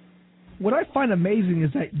 What I find amazing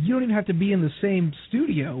is that you don't even have to be in the same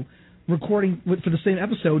studio recording for the same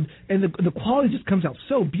episode, and the quality just comes out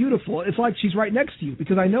so beautiful. It's like she's right next to you,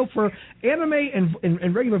 because I know for anime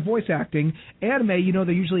and regular voice acting, anime,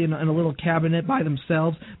 they're usually in a little cabinet by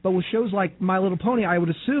themselves, but with shows like My Little Pony, I would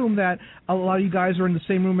assume that a lot of you guys are in the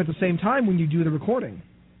same room at the same time when you do the recording.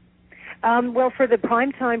 Well, for the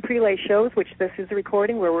primetime prelay shows, which this is a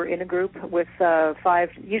recording where we're in a group with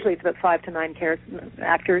usually it's about 5 to 9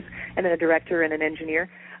 actors, and then a director and an engineer.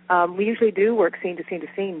 We usually do work scene to scene to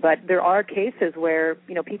scene, but there are cases where,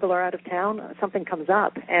 people are out of town, something comes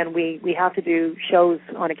up, and we have to do shows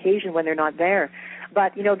on occasion when they're not there.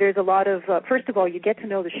 But, there's a lot of, first of all, you get to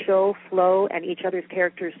know the show flow and each other's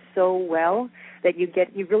characters so well that you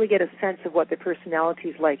really get a sense of what their personality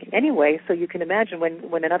is like anyway. So you can imagine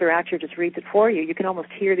when another actor just reads it for you, you can almost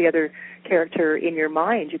hear the other character in your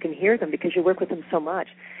mind. You can hear them because you work with them so much.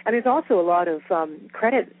 And there's also a lot of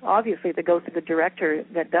credit, obviously, that goes to the director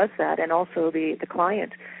that does that, and also the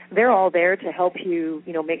client. They're all there to help you,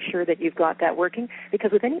 make sure that you've got that working.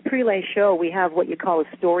 Because with any prelay show, we have what you call a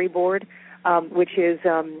storyboard, which is,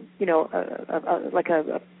 like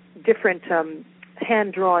a different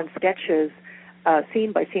hand-drawn sketches,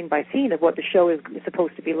 scene by scene by scene, of what the show is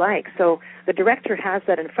supposed to be like. So the director has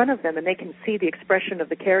that in front of them, and they can see the expression of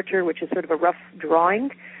the character, which is sort of a rough drawing.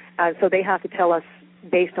 So they have to tell us,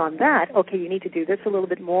 based on that, okay, you need to do this a little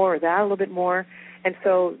bit more or that a little bit more. And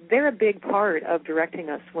so they're a big part of directing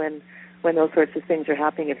us when those sorts of things are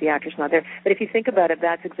happening if the actor's not there. But if you think about it,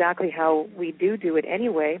 that's exactly how we do it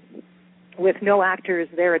anyway, with no actors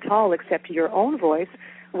there at all except your own voice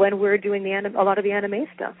when we're doing a lot of the anime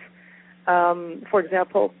stuff. For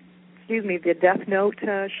example, the Death Note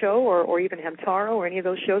show, or even Hamtaro, or any of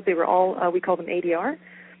those shows, they were all, we call them ADR,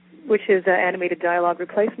 which is animated dialogue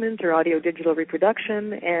replacement or audio-digital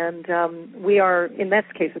reproduction, and we are, in this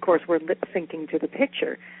case, of course, we're lip-syncing to the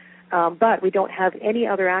picture, but we don't have any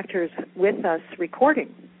other actors with us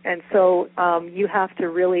recording, and so you have to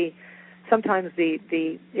really sometimes if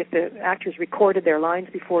the actors recorded their lines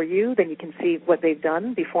before you, then you can see what they've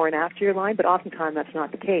done before and after your line, but oftentimes that's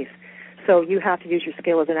not the case. So you have to use your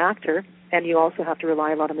skill as an actor, and you also have to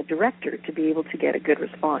rely a lot on the director to be able to get a good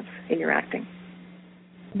response in your acting.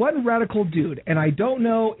 What a radical dude. And I don't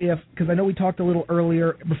know because I know we talked a little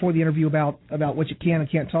earlier before the interview about what you can and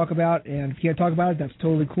can't talk about, and if you can't talk about it, that's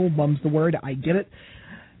totally cool. Bum's the word. I get it.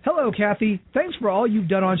 Hello, Cathy. Thanks for all you've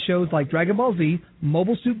done on shows like Dragon Ball Z,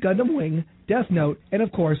 Mobile Suit Gundam Wing, Death Note, and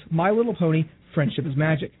of course, My Little Pony, Friendship is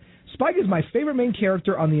Magic. Spike is my favorite main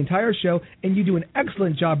character on the entire show, and you do an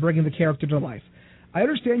excellent job bringing the character to life. I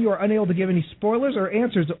understand you are unable to give any spoilers or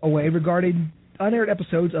answers away regarding unaired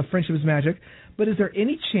episodes of Friendship is Magic, but is there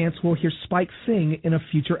any chance we'll hear Spike sing in a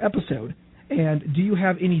future episode? And do you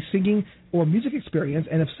have any singing or music experience?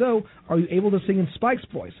 And if so, are you able to sing in Spike's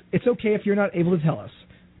voice? It's okay if you're not able to tell us.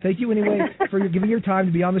 Thank you anyway for giving your time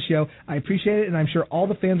to be on the show. I appreciate it, and I'm sure all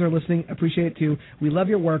the fans are listening appreciate it too. We love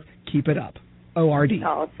your work. Keep it up. O.R.D.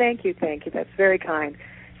 Oh, thank you. That's very kind.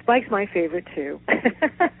 Spike's my favorite, too.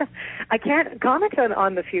 I can't comment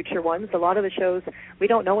on the future ones. A lot of the shows, we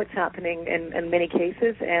don't know what's happening in many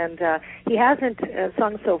cases, and he hasn't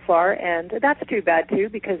sung so far, and that's too bad, too,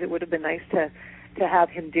 because it would have been nice to have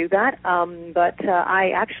him do that. But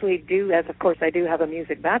I actually do, as of course I do have a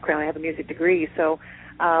music background. I have a music degree, so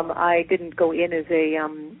I didn't go in as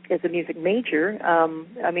a music major.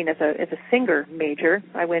 As a singer major.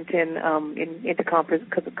 I went into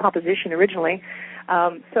composition originally.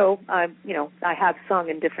 So I have sung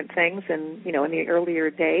in different things, and in the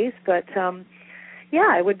earlier days. But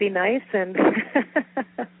it would be nice, and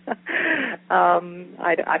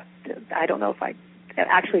I don't know if I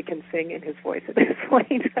actually can sing in his voice at this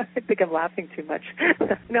point. I think I'm laughing too much.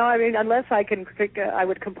 No, unless I can, I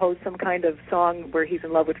would compose some kind of song where he's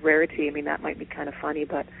in love with Rarity. That might be kind of funny,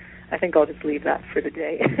 but I think I'll just leave that for the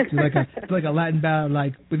day. It's like a Latin ballad,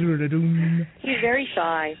 like. He's very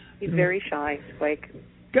shy. Spike.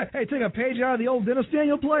 Hey, take a page out of the old Dennis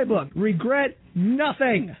Daniel playbook. Regret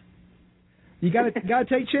nothing. You gotta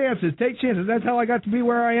take chances. Take chances. That's how I got to be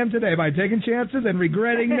where I am today, by taking chances and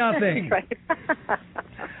regretting nothing. Right.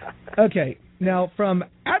 Okay, now from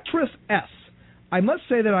Atris S. I must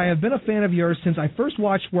say that I have been a fan of yours since I first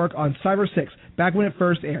watched work on Cyber 6, back when it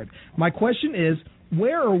first aired. My question is,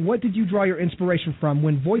 where or what did you draw your inspiration from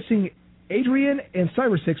when voicing Adrian and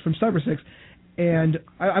Cyber 6 from Cyber 6? And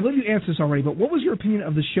I believe you answered this already, but what was your opinion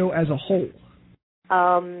of the show as a whole?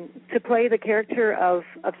 To play the character of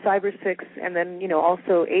Cyber 6 and then,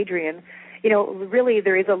 also Adrian, really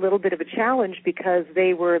there is a little bit of a challenge because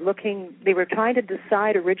they were trying to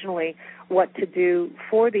decide originally what to do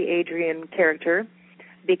for the Adrian character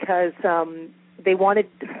because they wanted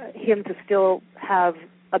him to still have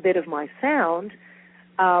a bit of my sound,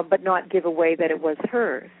 but not give away that it was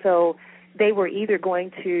her. So they were either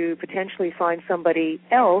going to potentially find somebody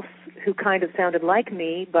else who kind of sounded like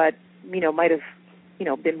me, but, might have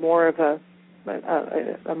been more of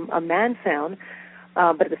a man sound,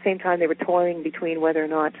 but at the same time they were toying between whether or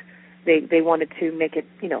not they wanted to make it,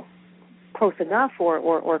 close enough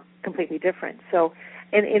or completely different. So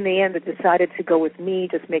in the end, they decided to go with me,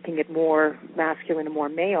 just making it more masculine and more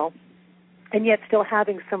male, and yet still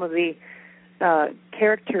having some of the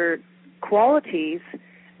character qualities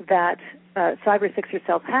that Cyber 6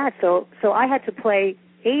 herself had. So I had to play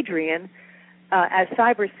Adrian as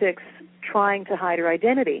Cyber 6 trying to hide her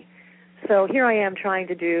identity. So here I am trying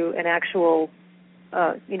to do an actual,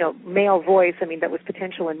 male voice, that was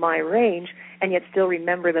potential in my range, and yet still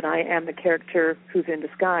remember that I am the character who's in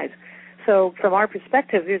disguise. So from our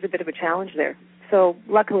perspective, there's a bit of a challenge there. So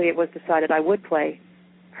luckily it was decided I would play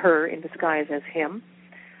her in disguise as him.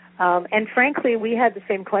 And frankly, we had the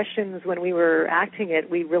same questions when we were acting it.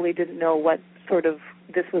 We really didn't know what sort of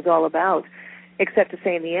this was all about, except to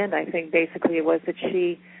say in the end, I think basically it was that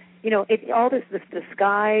she, all this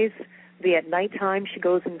disguise, at nighttime she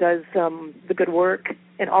goes and does the good work,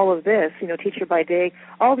 and all of this, teacher by day,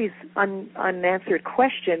 all these unanswered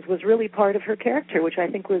questions was really part of her character, which I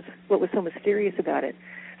think was what was so mysterious about it.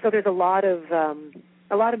 So there's a lot of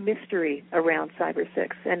mystery around Cyber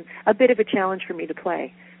 6, and a bit of a challenge for me to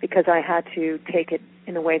play because I had to take it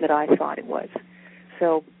in the way that I thought it was.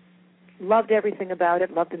 So loved everything about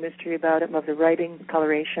it, loved the mystery about it, loved the writing,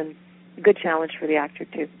 coloration. Good challenge for the actor,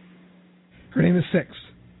 too. Her name is Six.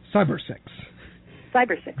 Cyber 6.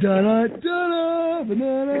 Cyber 6. Da-da, da-da,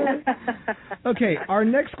 banana. Okay, our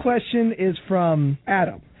next question is from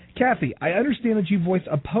Adam. Cathy, I understand that you voiced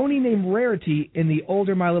a pony named Rarity in the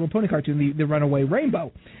older My Little Pony cartoon, the Runaway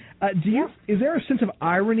Rainbow. Is there a sense of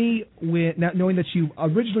irony knowing that you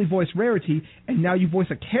originally voiced Rarity and now you voice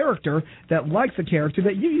a character that likes the character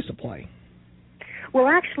that you used to play? Well,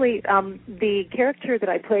 actually, the character that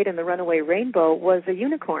I played in The Runaway Rainbow was a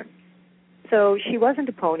unicorn. So she wasn't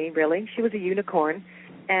a pony, really. She was a unicorn,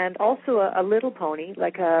 and also a little pony,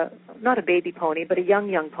 like not a baby pony, but a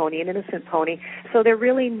young pony, an innocent pony. So they're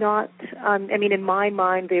really not, in my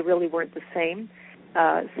mind, they really weren't the same.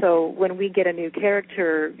 So when we get a new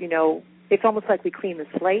character, it's almost like we clean the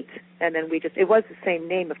slate, and then it was the same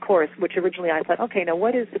name, of course, which originally I thought, okay, now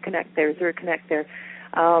what is the connect there? Is there a connect there?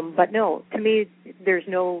 But no, to me, there's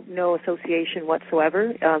no association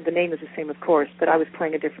whatsoever. The name is the same, of course, but I was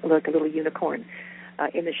playing a little unicorn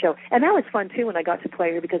in the show. And that was fun, too, when I got to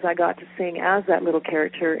play her, because I got to sing as that little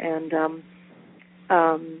character, and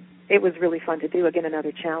it was really fun to do. Again,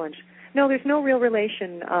 another challenge. No, there's no real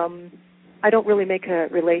relation. I don't really make a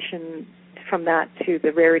relation from that to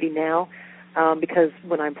the Rarity now, because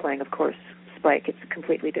when I'm playing, of course, Spike, it's a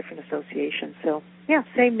completely different association. So, yeah,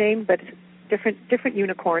 same name, but different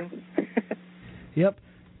unicorn. Yep.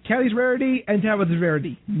 Cathy's Rarity and Tabitha's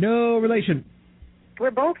Rarity. No relation.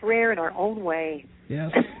 We're both rare in our own way.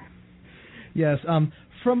 Yes. Yes.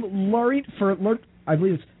 From I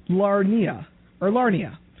believe it's Larnia.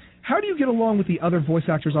 How do you get along with the other voice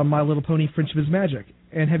actors on My Little Pony: Friendship is Magic?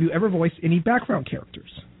 And have you ever voiced any background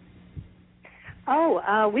characters?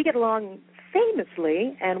 We get along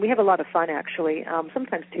famously, and we have a lot of fun, actually.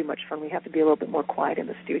 Sometimes too much fun. We have to be a little bit more quiet in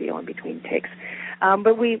the studio in between takes.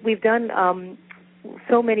 But we've done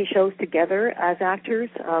so many shows together as actors.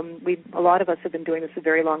 A lot of us have been doing this a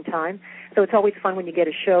very long time. So it's always fun when you get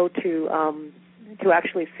a show to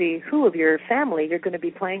actually see who of your family you're going to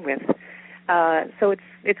be playing with. So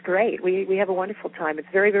it's great. We have a wonderful time. It's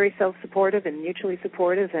very, very self-supportive and mutually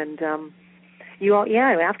supportive, and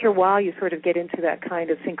after a while you sort of get into that kind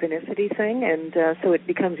of synchronicity thing, and so it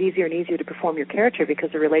becomes easier and easier to perform your character because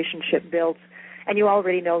the relationship builds, and you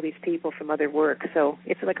already know these people from other work, so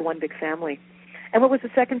it's like a one big family. And what was the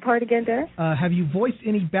second part again, Derek? Have you voiced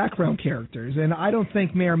any background characters? And I don't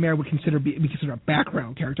think Mare would be considered a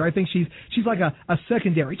background character. I think she's like a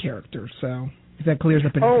secondary character, so if that clears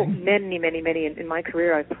up anything. Oh, many. In my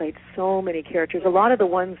career, I've played so many characters. A lot of the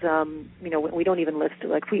ones, we don't even list.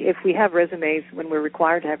 Like if we have resumes, when we're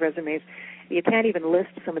required to have resumes, you can't even list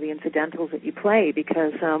some of the incidentals that you play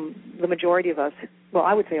because the majority of us, well,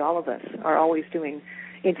 I would say all of us, are always doing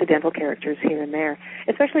incidental characters here and there,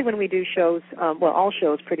 especially when we do shows, all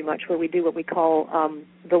shows pretty much, where we do what we call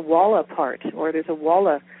the Walla part, or there's a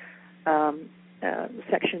Walla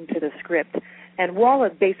section to the script. And Walla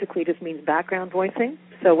basically just means background voicing.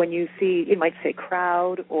 So when you see, it might say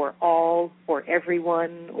crowd or all or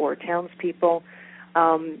everyone or townspeople.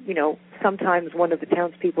 Sometimes one of the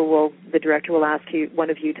townspeople the director will ask one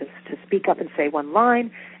of you to speak up and say one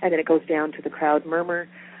line, and then it goes down to the crowd murmur.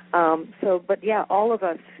 All of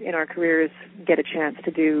us in our careers get a chance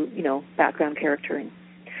to do, background charactering.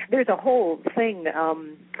 There's a whole thing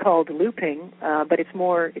called looping, but it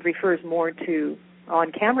refers more to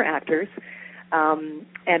on-camera actors.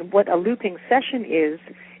 And what a looping session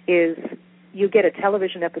is you get a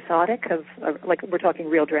television episodic of like we're talking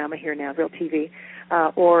real drama here now, real TV,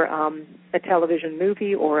 or a television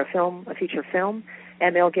movie or a feature film,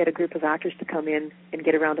 and they'll get a group of actors to come in and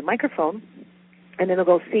get around a microphone, and then they'll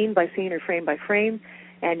go scene by scene or frame by frame,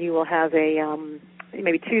 and you will have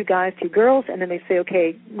maybe two guys, two girls, and then they say,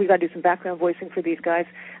 okay, we've got to do some background voicing for these guys.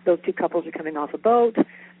 Those two couples are coming off a boat.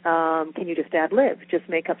 Can you just ad-lib, just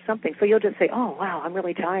make up something? So you'll just say, oh, wow, I'm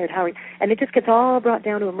really tired. And it just gets all brought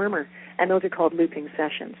down to a murmur, and those are called looping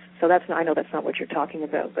sessions. So I know that's not what you're talking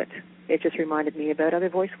about, but it just reminded me about other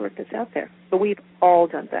voice work that's out there. But we've all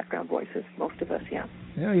done background voices, most of us, yeah.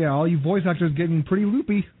 Yeah, all you voice actors getting pretty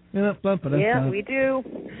loopy. Yeah, we do.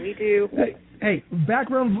 Hey,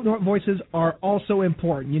 background voices are also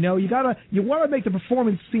important. You want to make the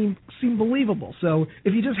performance seem believable. So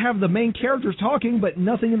if you just have the main characters talking but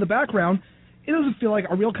nothing in the background, it doesn't feel like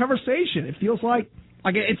a real conversation. It feels like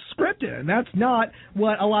it's scripted, and that's not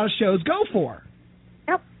what a lot of shows go for.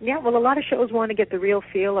 Yeah. Well, a lot of shows want to get the real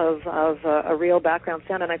feel of a real background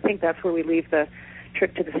sound, and I think that's where we leave the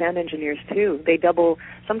trick to the sound engineers too. They double.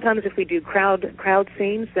 Sometimes if we do crowd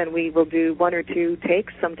scenes, then we will do one or two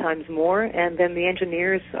takes, sometimes more, and then the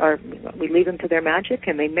engineers we leave them to their magic,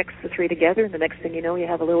 and they mix the three together, and the next thing you know, you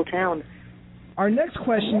have a little town. Our next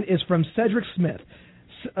question is from Cedric Smith,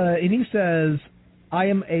 and he says, I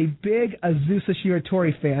am a big Azusa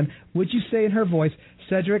Shiratori fan. Would you say in her voice,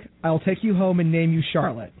 Cedric, I'll take you home and name you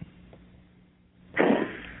Charlotte?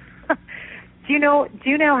 Do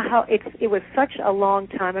you know how it was such a long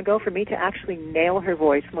time ago for me to actually nail her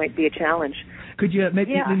voice might be a challenge. Could you?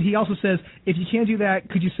 Maybe, yeah. And he also says, if you can't do that,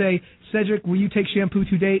 could you say, Cedric, will you take shampoo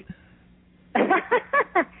to date?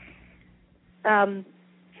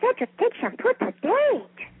 Cedric, take Shampoo to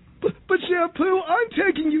date. But Shampoo, I'm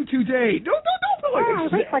taking you to date. Don't Oh,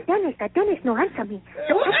 wait for Dennis. Dennis no answer me.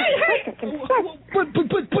 So Hey! But,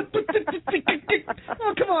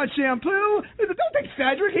 oh, come on, Shampoo. Don't take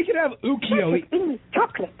Cedric. He can have Ukio. Cedric, bring me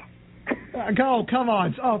chocolate. Oh, come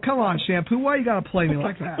on, Shampoo. Why you gotta play me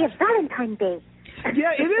like that? It's Valentine's Day.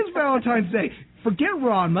 Yeah, it is Valentine's Day. Forget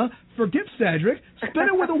Ranma. Forget Cedric. Spend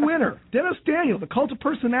it with a winner. Dennis Daniel, the cult of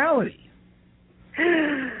personality.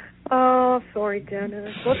 Oh, sorry,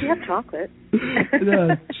 Dennis. Well, if you have chocolate.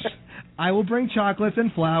 I will bring chocolates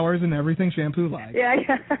and flowers and everything Shampoo likes. Yeah.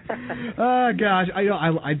 Oh, gosh.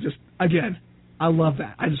 I love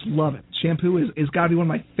that. I just love it. Shampoo is got to be one of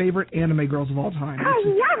my favorite anime girls of all time.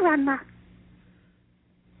 Hiya, Ranma.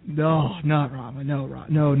 No, not Ranma. No,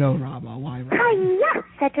 Ranma. Why Ranma? Hiya,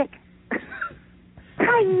 Cedric.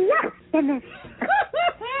 Hiya, Dennis.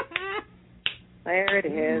 There it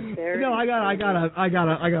is. No, I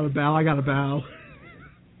gotta bow.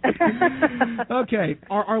 Okay,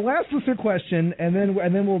 our last listener question, and then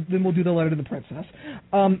we'll do the letter to the princess.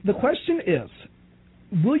 The question is,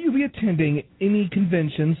 will you be attending any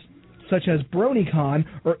conventions such as BronyCon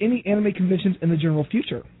or any anime conventions in the general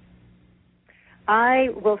future? I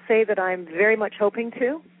will say that I'm very much hoping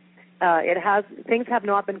to. Things have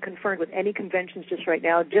not been confirmed with any conventions just right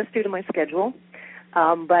now, just due to my schedule.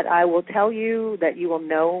 But I will tell you that you will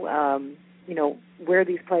know, where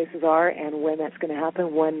these places are and when that's going to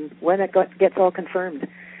happen, when it gets all confirmed.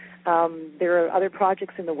 There are other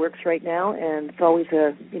projects in the works right now, and it's always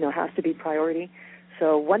has to be priority.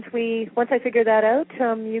 So once I figure that out,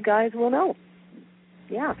 you guys will know.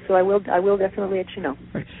 Yeah, so I will definitely let you know.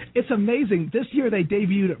 Right. It's amazing. This year they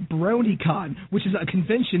debuted BronyCon, which is a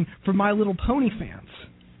convention for My Little Pony fans.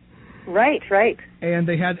 Right. And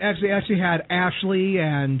they had actually had Ashley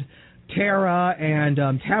and Tara and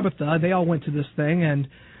Tabitha. They all went to this thing, and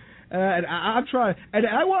I'm trying. And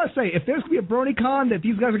I want to say, if there's going to be a BronyCon that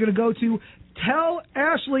these guys are going to go to, tell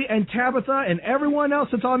Ashley and Tabitha and everyone else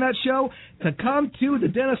that's on that show to come to the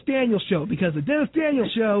Dennis Daniels show, because the Dennis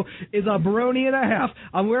Daniels show is a brony and a half.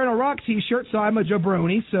 I'm wearing a rock T-shirt, so I'm a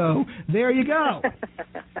jabroni. So there you go.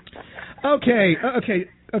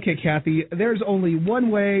 Okay, Cathy, there's only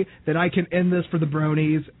one way that I can end this for the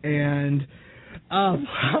bronies, and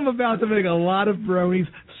I'm about to make a lot of bronies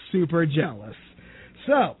super jealous.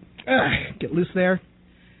 So, get loose there.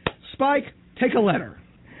 Spike, take a letter.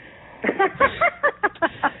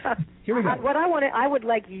 Here we go. I would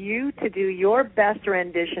like you to do your best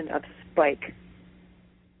rendition of Spike.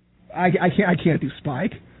 I can't do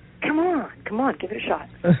Spike. Come on, give it a shot.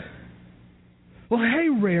 Well, hey,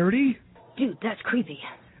 Rarity. Dude, that's creepy.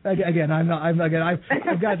 Again, I've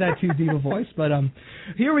got that too deep a voice, but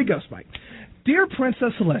here we go, Spike. Dear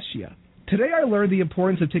Princess Celestia, today I learned the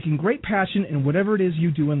importance of taking great passion in whatever it is you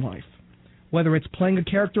do in life. Whether it's playing a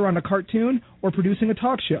character on a cartoon or producing a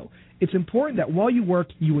talk show, it's important that while you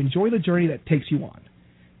work, you enjoy the journey that takes you on.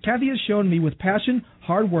 Cathy has shown me with passion,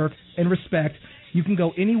 hard work, and respect, you can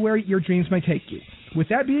go anywhere your dreams may take you. With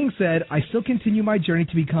that being said, I still continue my journey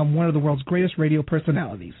to become one of the world's greatest radio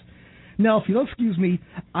personalities. Now, if you'll excuse me,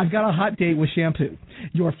 I've got a hot date with Shampoo.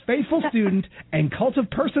 Your faithful student and cult of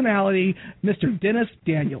personality, Mr. Dennis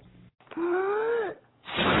Daniel. It's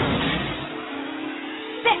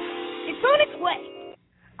on its way.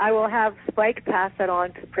 I will have Spike pass that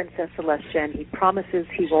on to Princess Celestia, and he promises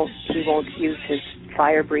he won't use his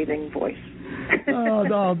fire-breathing voice. Oh,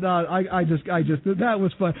 no, I just, that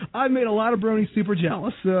was fun. I made a lot of bronies super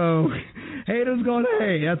jealous, so haters going,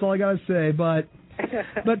 hey, that's all I got to say, But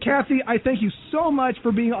Cathy, I thank you so much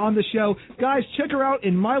for being on the show. Guys, check her out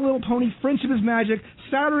in My Little Pony, Friendship is Magic,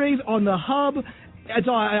 Saturdays on the Hub. It's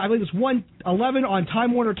I believe it's 111 on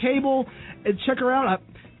Time Warner Cable. And check her out.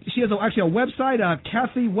 She has actually a website,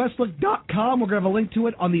 CathyWeseluck.com. We're going to have a link to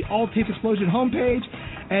it on the All Taste Explosion homepage.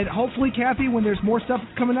 And hopefully, Cathy, when there's more stuff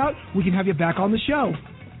coming out, we can have you back on the show.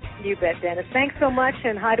 You bet, Dennis. Thanks so much,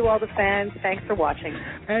 and hi to all the fans. Thanks for watching.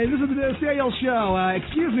 And this is the Dennis Daniel Show.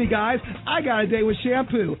 Excuse me, guys. I got a date with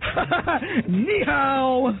Shampoo. Ni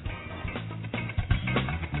hao.